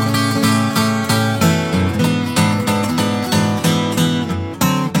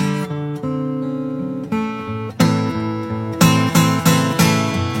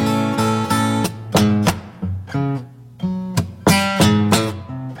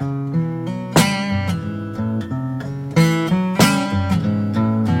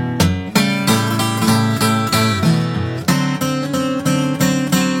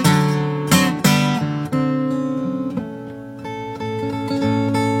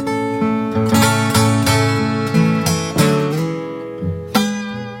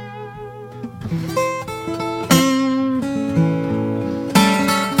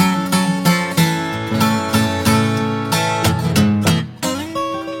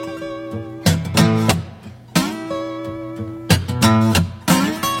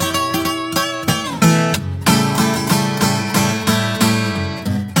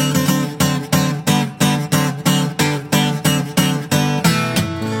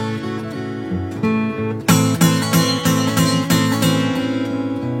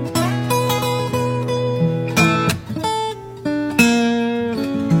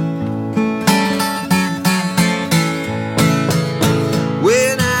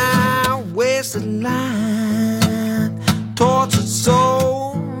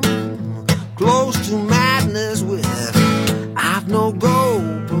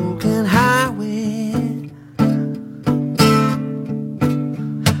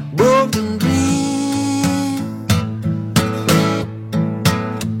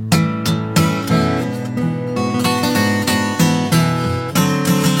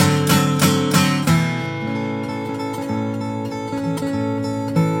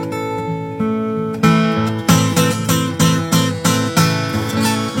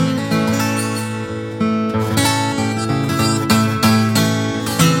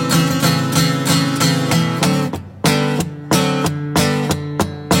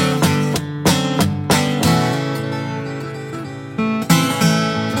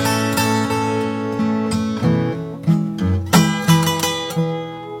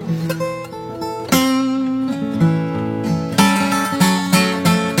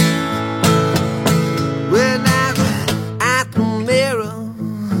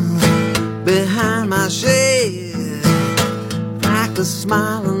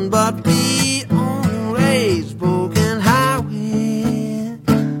 Smiling, but we only raise broken highway,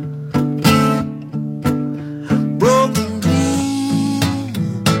 broken dream.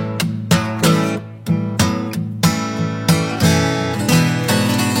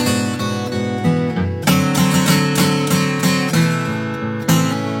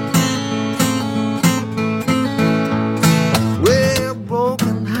 Well,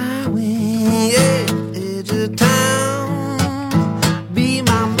 broken highway, yeah, edge of town.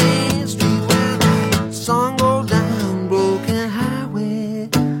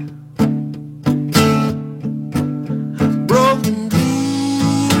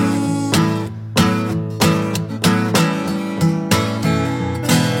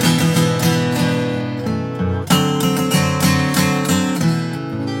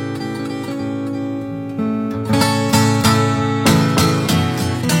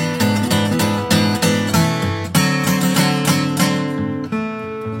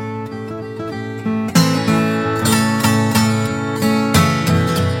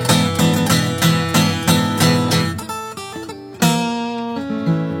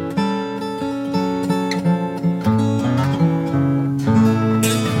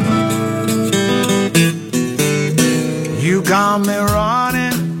 Got me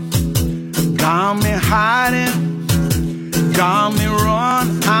running, got me hiding, got me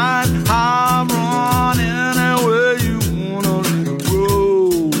running, I'm running where you wanna let it go.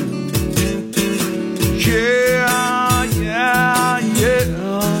 Yeah, yeah, yeah.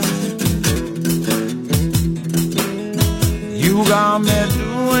 You got me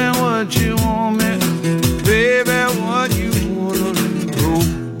doing what you want me, baby, what you wanna let it go.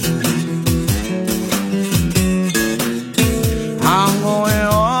 I'm going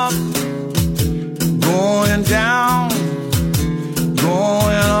up, going down,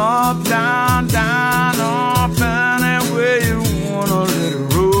 going up, down, down, up, anywhere you wanna let it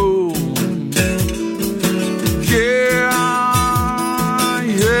roll. Yeah,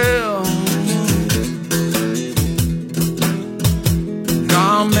 yeah.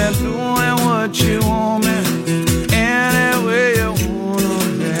 Got me doing what you want me, anywhere you wanna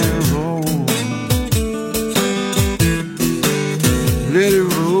let it roll. Let it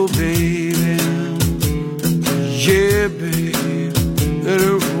roll, baby. Yeah, baby.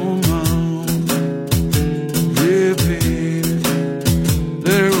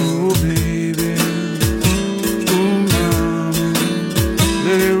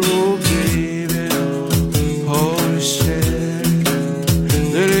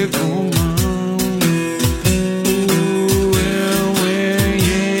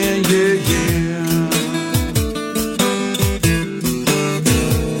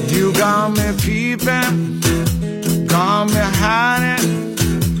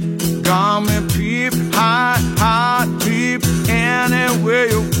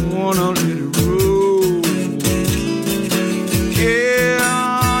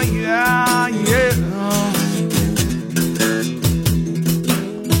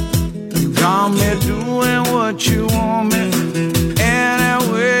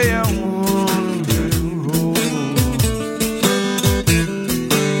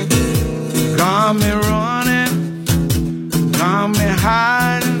 got me running, got me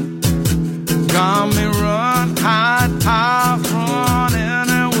hiding, got me run, hide, run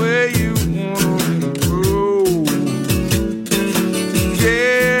anywhere you wanna go.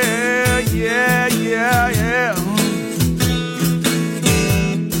 Yeah, yeah, yeah, yeah.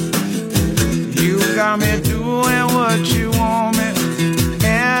 You got me doing what you want me,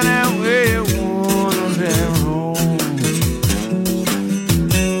 anywhere you wanna let roam.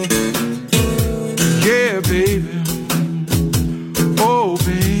 Yeah, baby. Oh,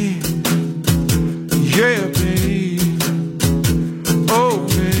 baby. Yeah, baby. Oh,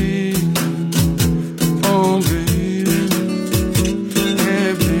 baby. Oh, baby.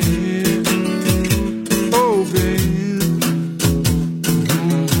 Yeah, baby. Oh, baby.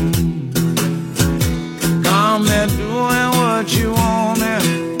 Come and doing what you want me.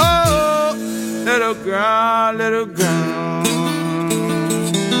 Oh, little girl, little girl.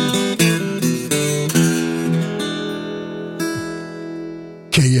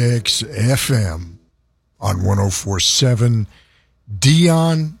 KXFM on 104.7.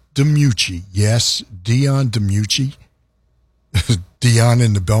 Dion DiMucci. Yes, Dion DiMucci. Dion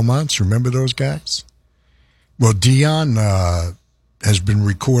and the Belmonts. Remember those guys? Well, Dion has been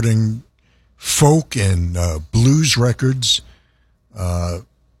recording folk and blues records, I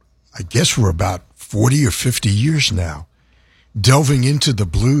guess for about 40 or 50 years now. Delving into the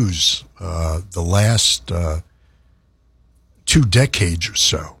blues the last 2 decades or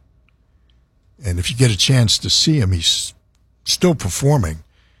so. And if you get a chance to see him, he's still performing.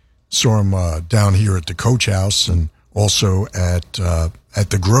 Saw him down here at the Coach House and also at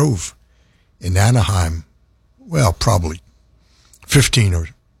the Grove in Anaheim. Well, probably 15 or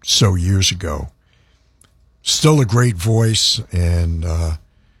so years ago. Still a great voice, and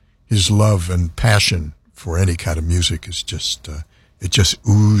his love and passion for any kind of music is just, it just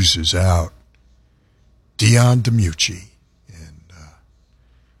oozes out. Dion DiMucci.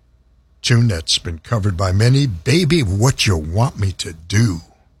 Tune that's been covered by many. Baby, What You Want Me to Do.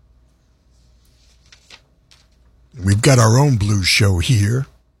 We've got our own blues show here.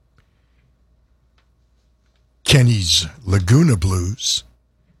 Kenny's Laguna Blues.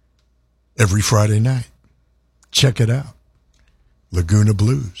 Every Friday night. Check it out. Laguna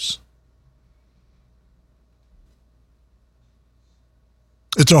Blues.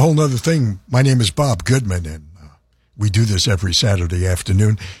 It's a whole nother thing. My name is Bob Goodman, and we do this every Saturday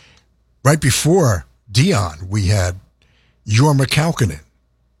afternoon. Right before Dion, we had Jorma Kaukenon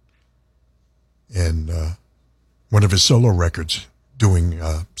and one of his solo records doing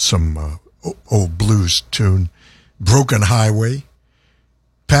some old blues tune, Broken Highway.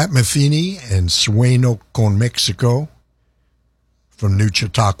 Pat Metheny and Sueño con Mexico from New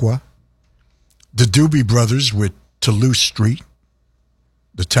Chautauqua. The Doobie Brothers with Toulouse Street,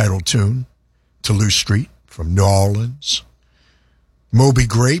 the title tune, Toulouse Street from New Orleans. Moby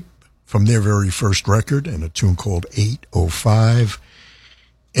Grape from their very first record, and a tune called 805.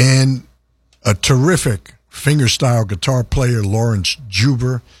 And a terrific fingerstyle guitar player, Laurence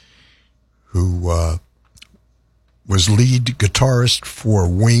Juber, who was lead guitarist for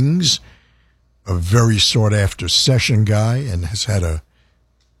Wings, a very sought-after session guy, and has had a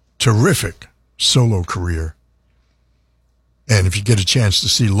terrific solo career. And if you get a chance to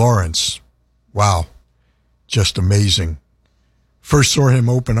see Laurence, wow, just amazing. First saw him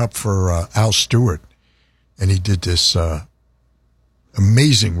open up for Al Stewart, and he did this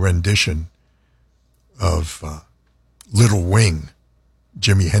amazing rendition of Little Wing,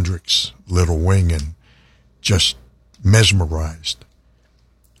 Jimi Hendrix, Little Wing, and just mesmerized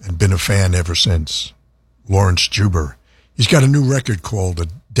and been a fan ever since. Laurence Juber. He's got a new record called A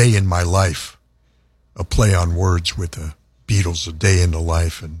Day in My Life, a play on words with the Beatles, A Day in the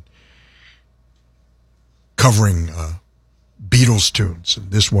Life, and covering Beatles tunes.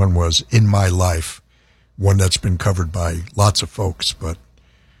 And this one was In My Life, one that's been covered by lots of folks, but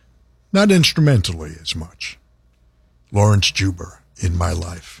not instrumentally as much. Laurence Juber, In My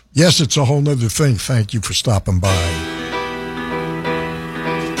Life. Yes, it's a whole nother thing. Thank you for stopping by.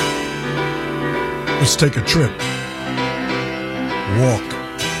 Let's take a trip. Walk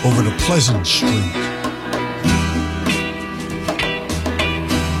over to Pleasant Street.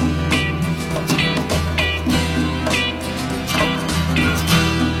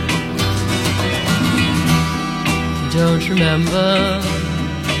 Don't remember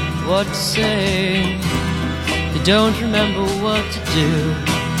what to say. You don't remember what to do.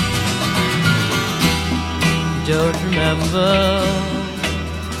 You don't remember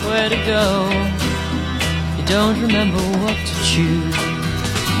where to go. You don't remember what to choose.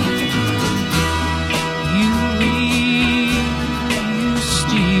 You read, you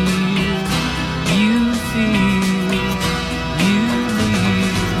steal,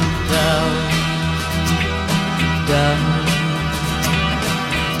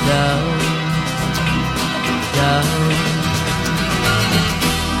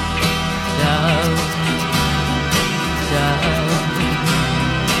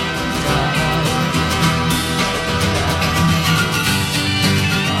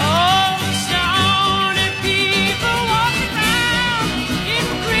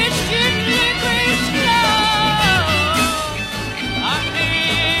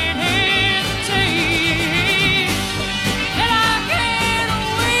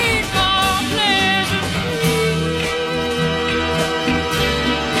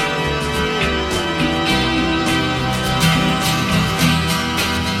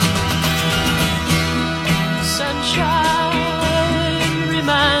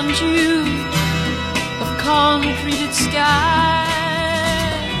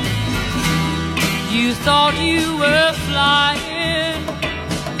 You thought you were flying,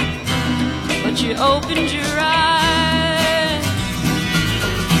 but you opened your eyes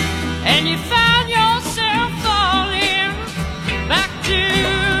and you found yourself falling back to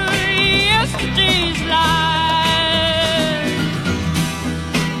yesterday's life.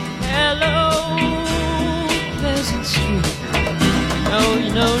 Hello, Pleasant Street.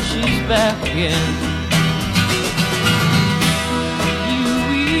 You know she's back again.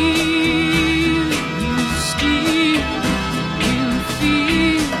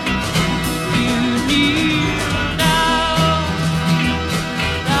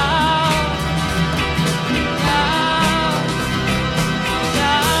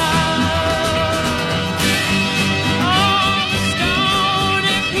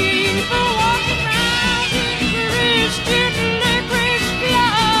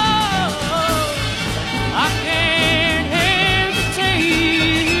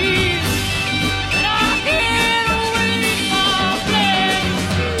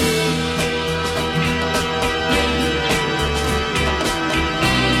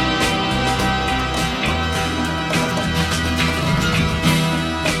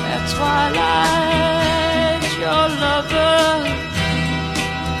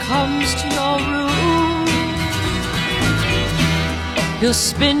 He'll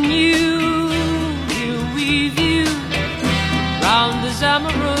spin you, he'll weave you round his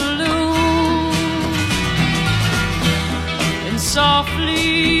emerald loom, and softly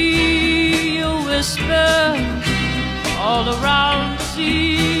you'll whisper all around the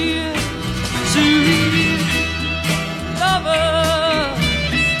sea, sweet lover,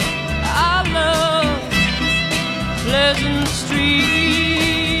 I love Pleasant Street.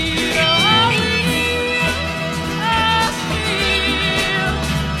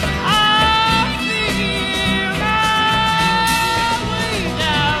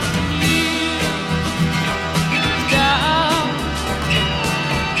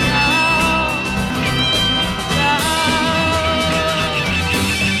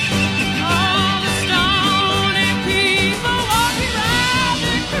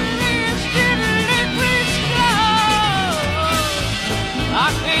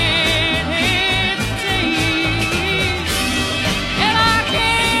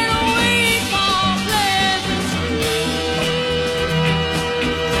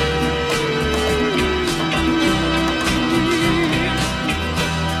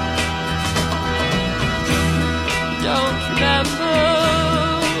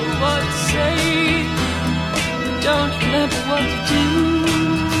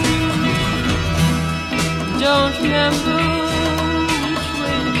 Don't remember which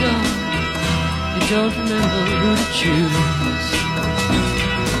way to go. You don't remember who to choose.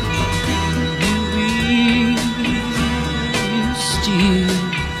 You read, you steal,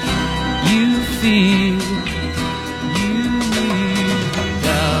 you feel, you need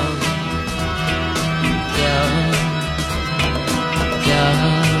down, down, down,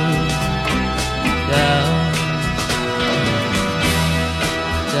 down, down.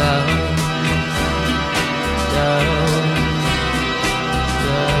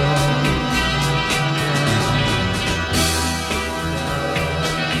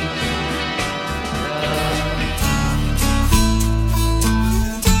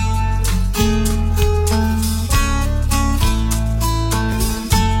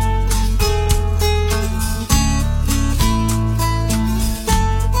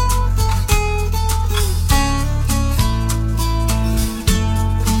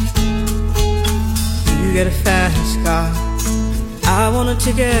 Get a fast car, I want a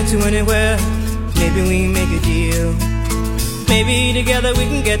ticket to anywhere. Maybe we make a deal. Maybe together we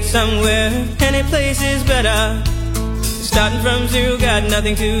can get somewhere. Any place is better. Starting from zero, got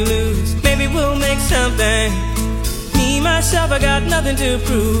nothing to lose. Maybe we'll make something. Me, myself, I got nothing to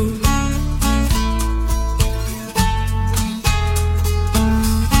prove.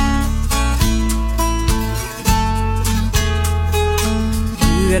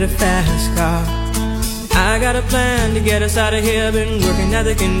 You get a fast car, I got a plan to get us out of here. Been working at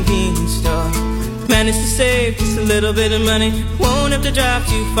the convenience store. Managed to save just a little bit of money. Won't have to drive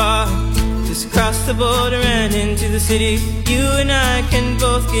too far. Just cross the border and into the city. You and I can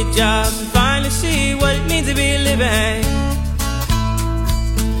both get jobs and finally see what it means to be living.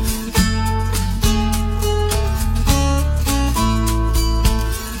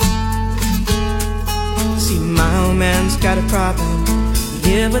 See, my old man's got a problem.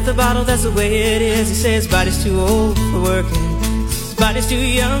 Yeah, but the bottle, that's the way it is. He says his body's too old for working. His body's too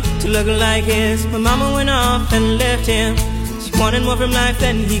young to look like his. My mama went off and left him. She wanted more from life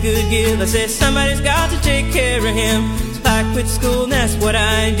than he could give. I said somebody's got to take care of him. So I quit school and that's what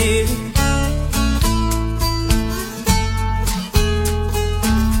I did.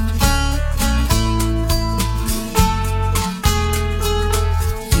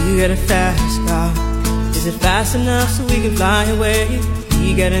 got a fast car. Is it fast enough so we can fly away?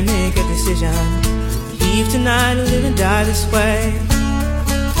 You gotta make a decision. Leave tonight or live and die this way.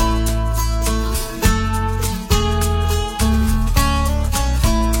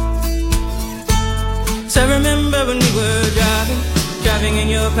 So I remember when we were driving in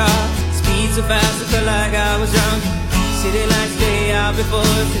your car. Speed so fast I felt like I was drunk. City lights lay out before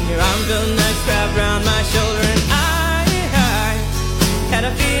us, and your arm felt nice wrapped around my shoulder. And I had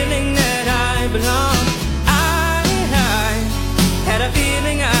a feeling that I belonged. I had a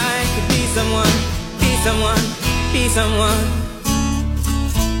feeling I could be someone, be someone, be someone.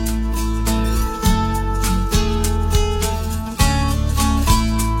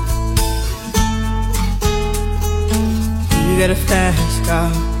 You got a fast car.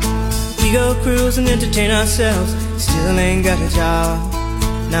 We go cruise and entertain ourselves. Still ain't got a job.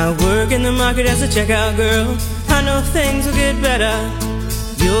 Now work in the market as a checkout girl. I know things will get better.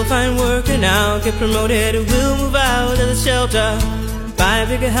 You'll find work and I'll get promoted. We'll move out of the shelter, buy a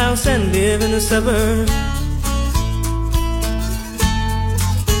bigger house and live in the suburbs.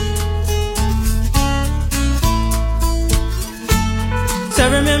 So I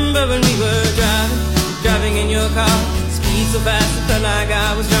remember when we were driving in your car. Speed so fast it felt like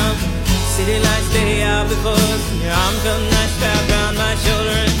I was drunk. City lights lay out before us, and your arm felt nice wrapped around my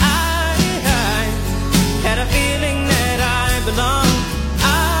shoulder. And I had a feeling that I belonged. I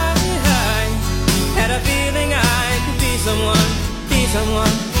had a feeling I could be someone, be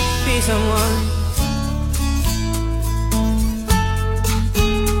someone, be someone.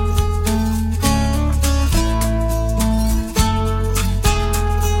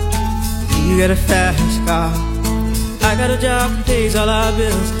 You got a fast car. I got a job that pays all our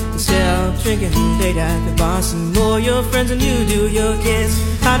bills. Instead of drinking late at the bar, some more your friends than you do your kids.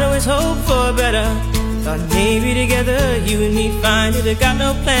 I'd always hope for better. Thought maybe together you and me find it. I got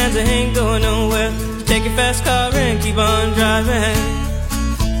no plans, I ain't going nowhere. So take your fast car and keep on driving.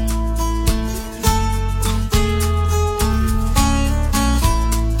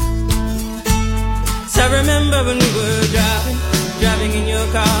 So I remember when we were driving in your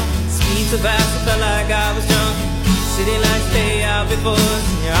car. Speed so fast it felt like I was drunk. City lights lay out before us,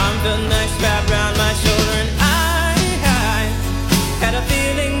 and your arm felt nice wrapped around my shoulder. And I had a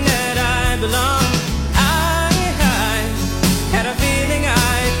feeling that I belonged. I had a feeling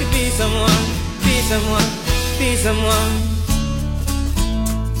I could be someone, be someone, be someone.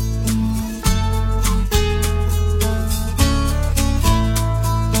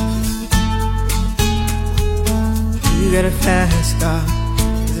 You got a fast car.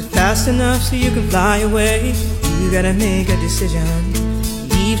 Is it fast enough so you can fly away? You gotta make a decision.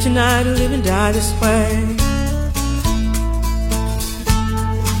 Leave tonight or live and die this way.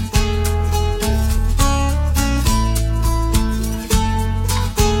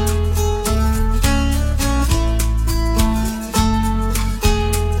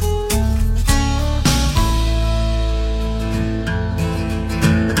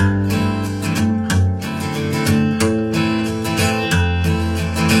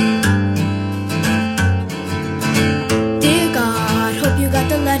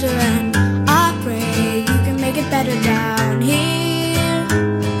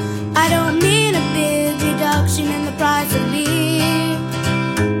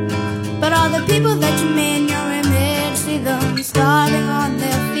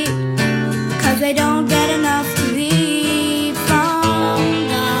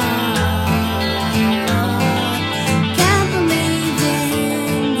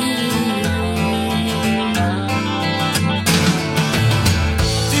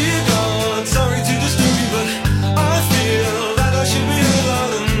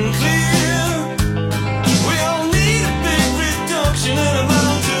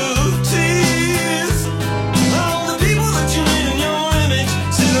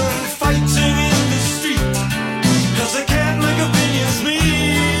 Fighting in the street.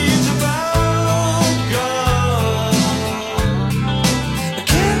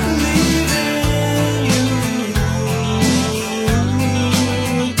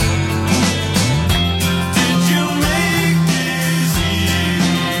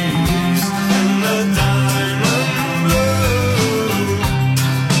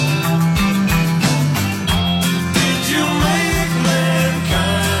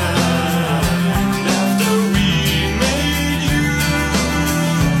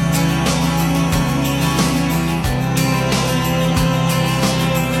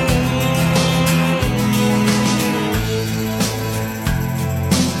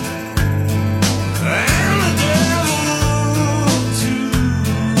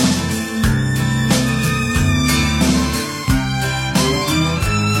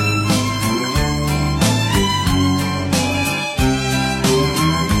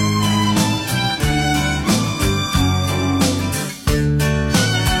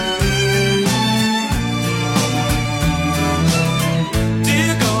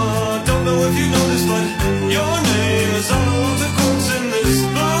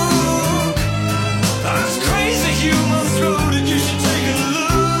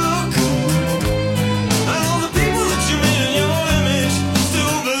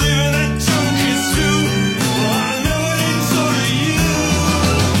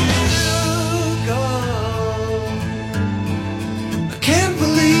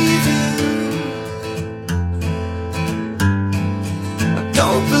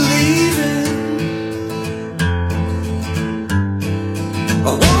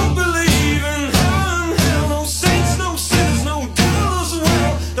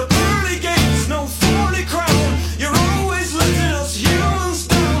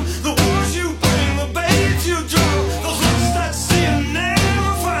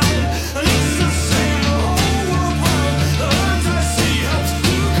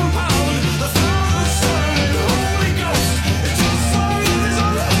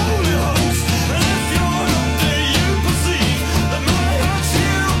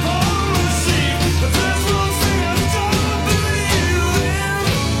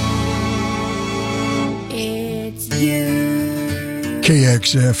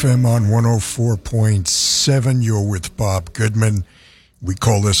 KXFM on 104.7. You're with Bob Goodman. We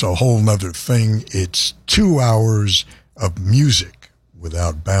call this a whole nother thing. It's 2 hours of music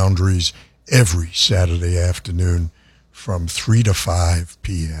without boundaries every Saturday afternoon from 3 to 5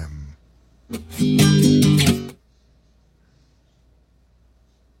 p.m.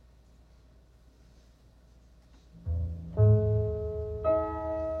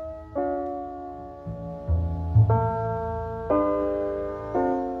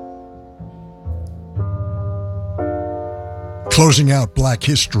 Closing out Black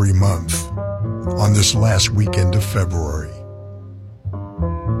History Month on this last weekend of February.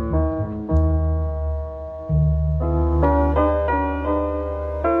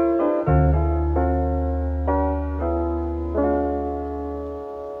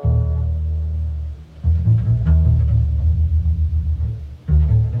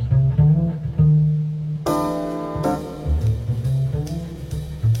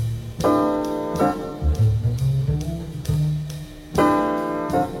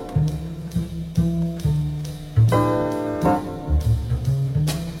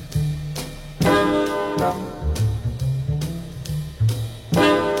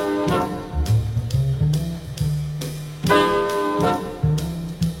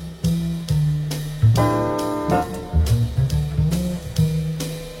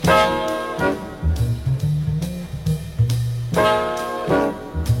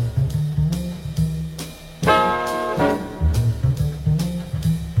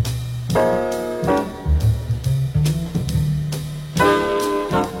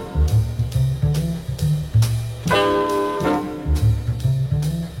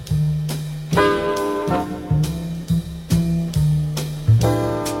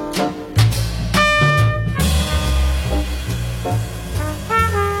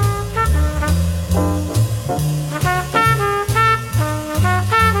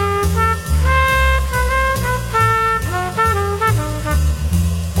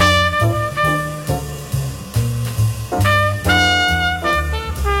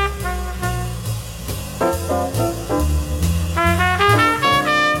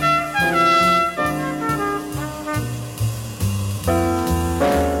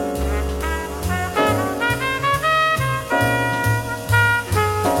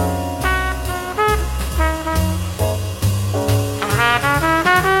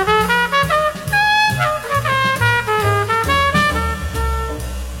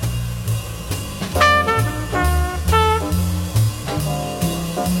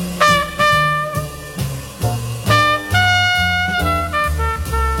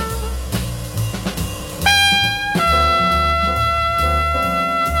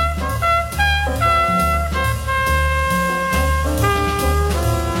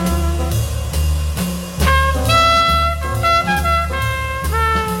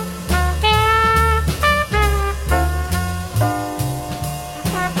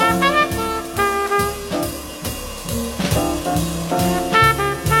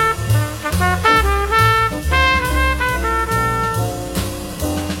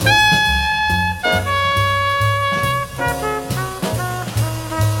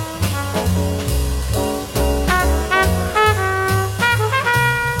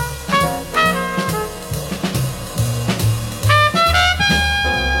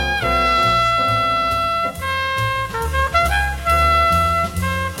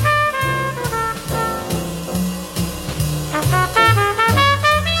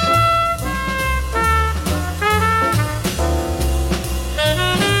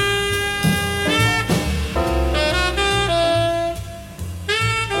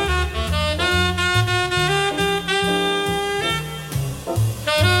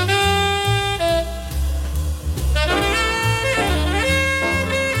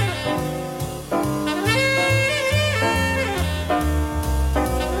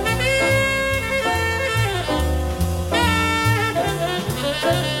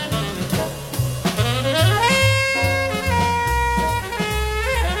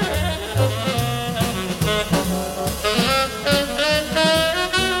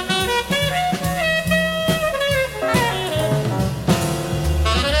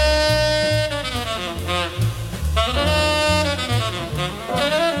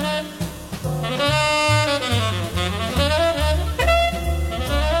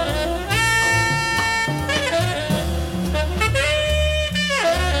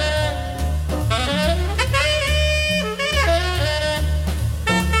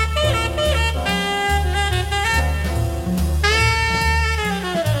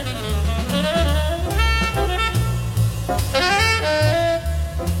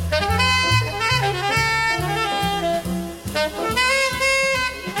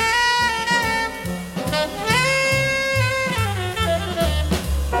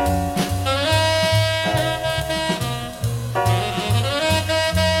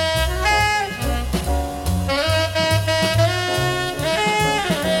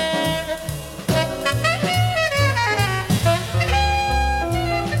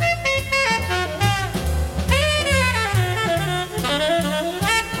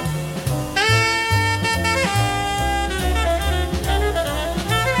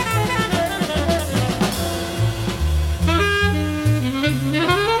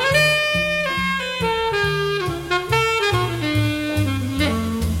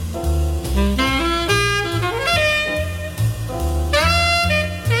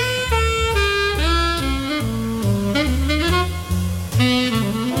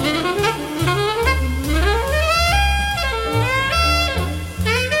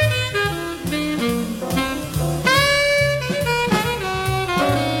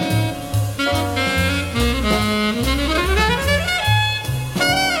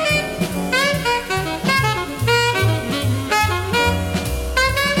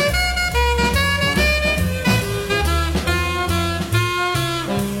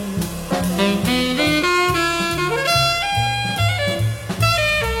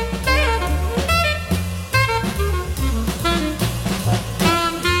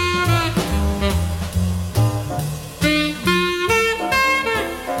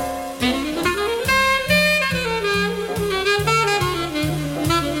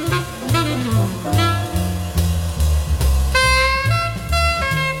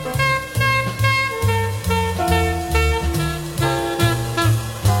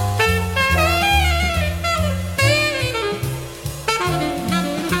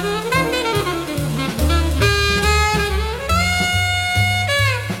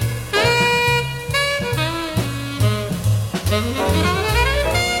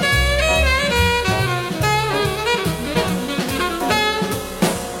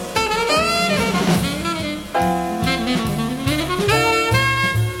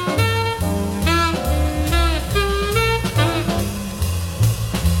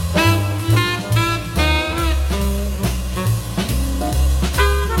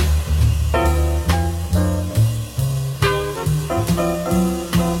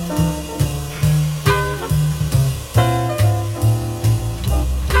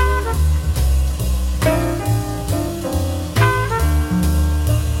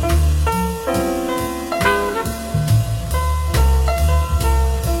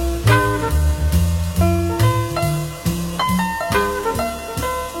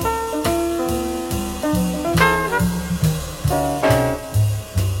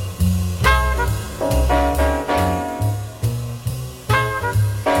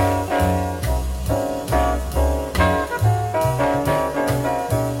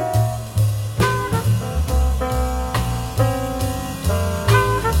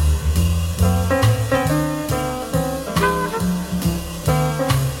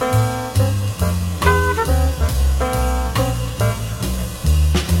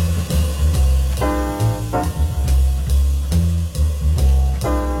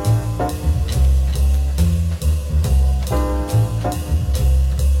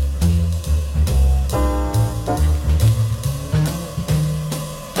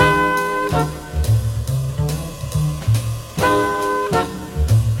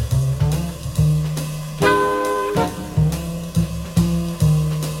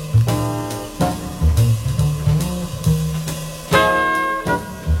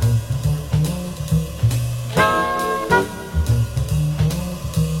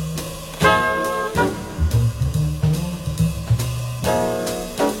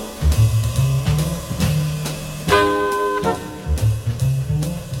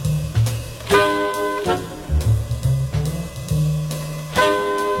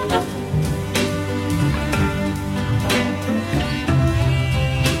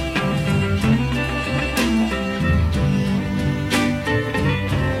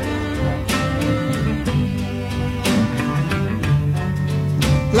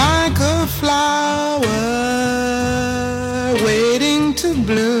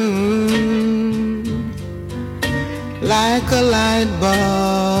 bloom like a light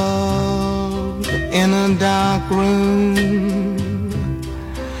bulb in a dark room.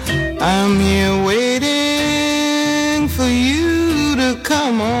 I'm here waiting for you to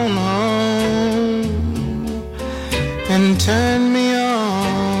come on home and turn me on.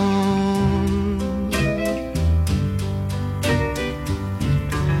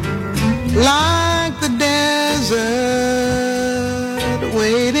 Like the desert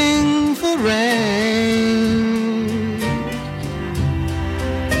waiting for rain,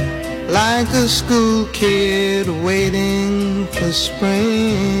 like a school kid waiting for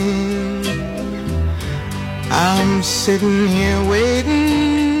spring. I'm sitting here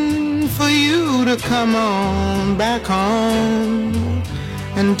waiting for you to come on back home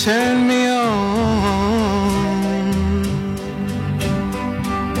and turn me on.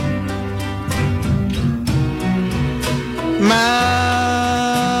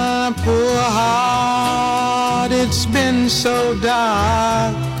 My poor heart, it's been so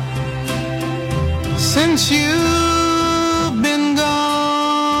dark since you've been gone.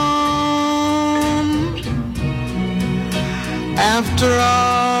 After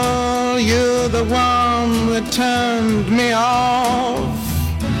all, you're the one that turned me off.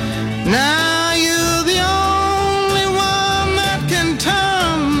 Now you're the only one that can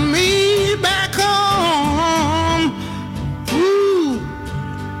turn me back on. Ooh,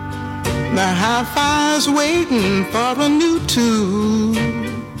 the hi-fi's waiting for a new tune,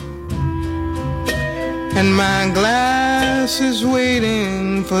 and my glass is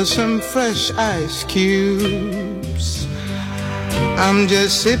waiting for some fresh ice cubes. I'm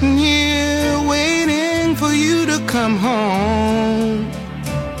just sitting here waiting for you to come home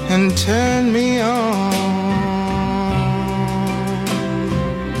and turn me on.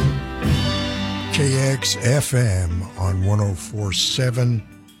 KXFM on 104.7.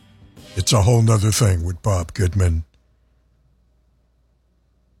 It's a Whole Nother Thing with Bob Goodman.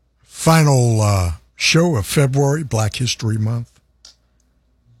 Final show of February, Black History Month.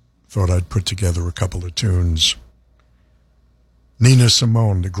 Thought I'd put together a couple of tunes. Nina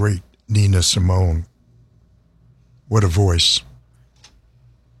Simone, the great Nina Simone. What a voice.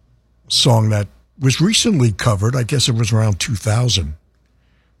 A song that was recently covered, I guess it was around 2000,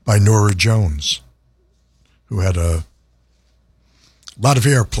 by Norah Jones, who had a lot of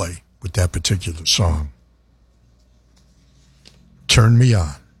airplay with that particular song. Turn Me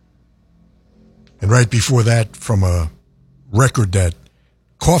On. And right before that, from a record that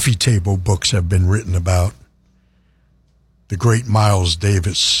coffee table books have been written about, the great Miles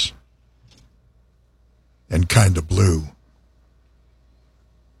Davis and Kinda Blue.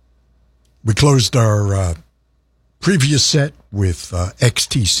 We closed our previous set with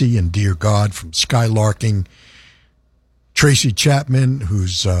XTC and Dear God from Skylarking. Tracy Chapman,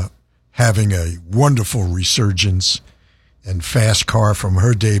 who's having a wonderful resurgence, and Fast Car from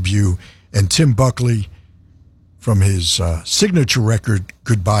her debut, and Tim Buckley from his signature record,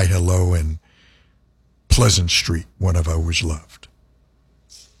 Goodbye Hello, and Pleasant Street, One I've Always Loved.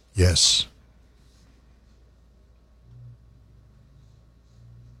 Yes.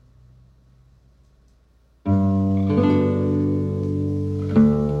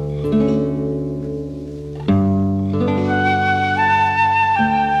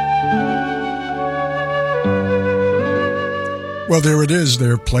 Well, there it is.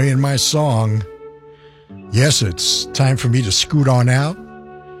 They're playing my song. Yes, it's time for me to scoot on out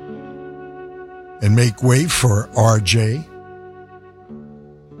and make way for RJ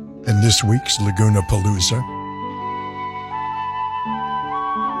in this week's Laguna Palooza.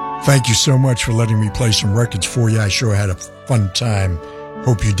 Thank you so much for letting me play some records for you. I sure had a fun time.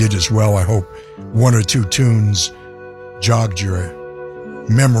 Hope you did as well. I hope one or two tunes jogged your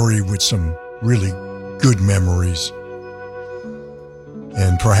memory with some really good memories.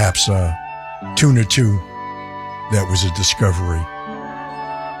 And perhaps a tune or two that was a discovery.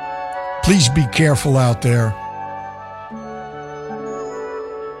 Please be careful out there.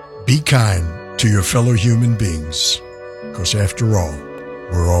 Be kind to your fellow human beings, because after all,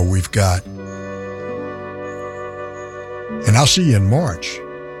 we're all we've got. And I'll see you in March.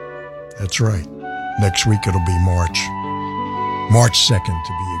 That's right. Next week it'll be March 2nd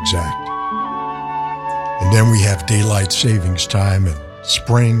to be exact. And then we have daylight savings time and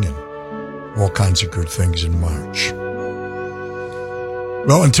spring and all kinds of good things in March.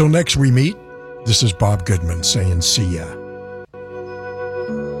 Well, until next we meet, this is Bob Goodman saying see ya.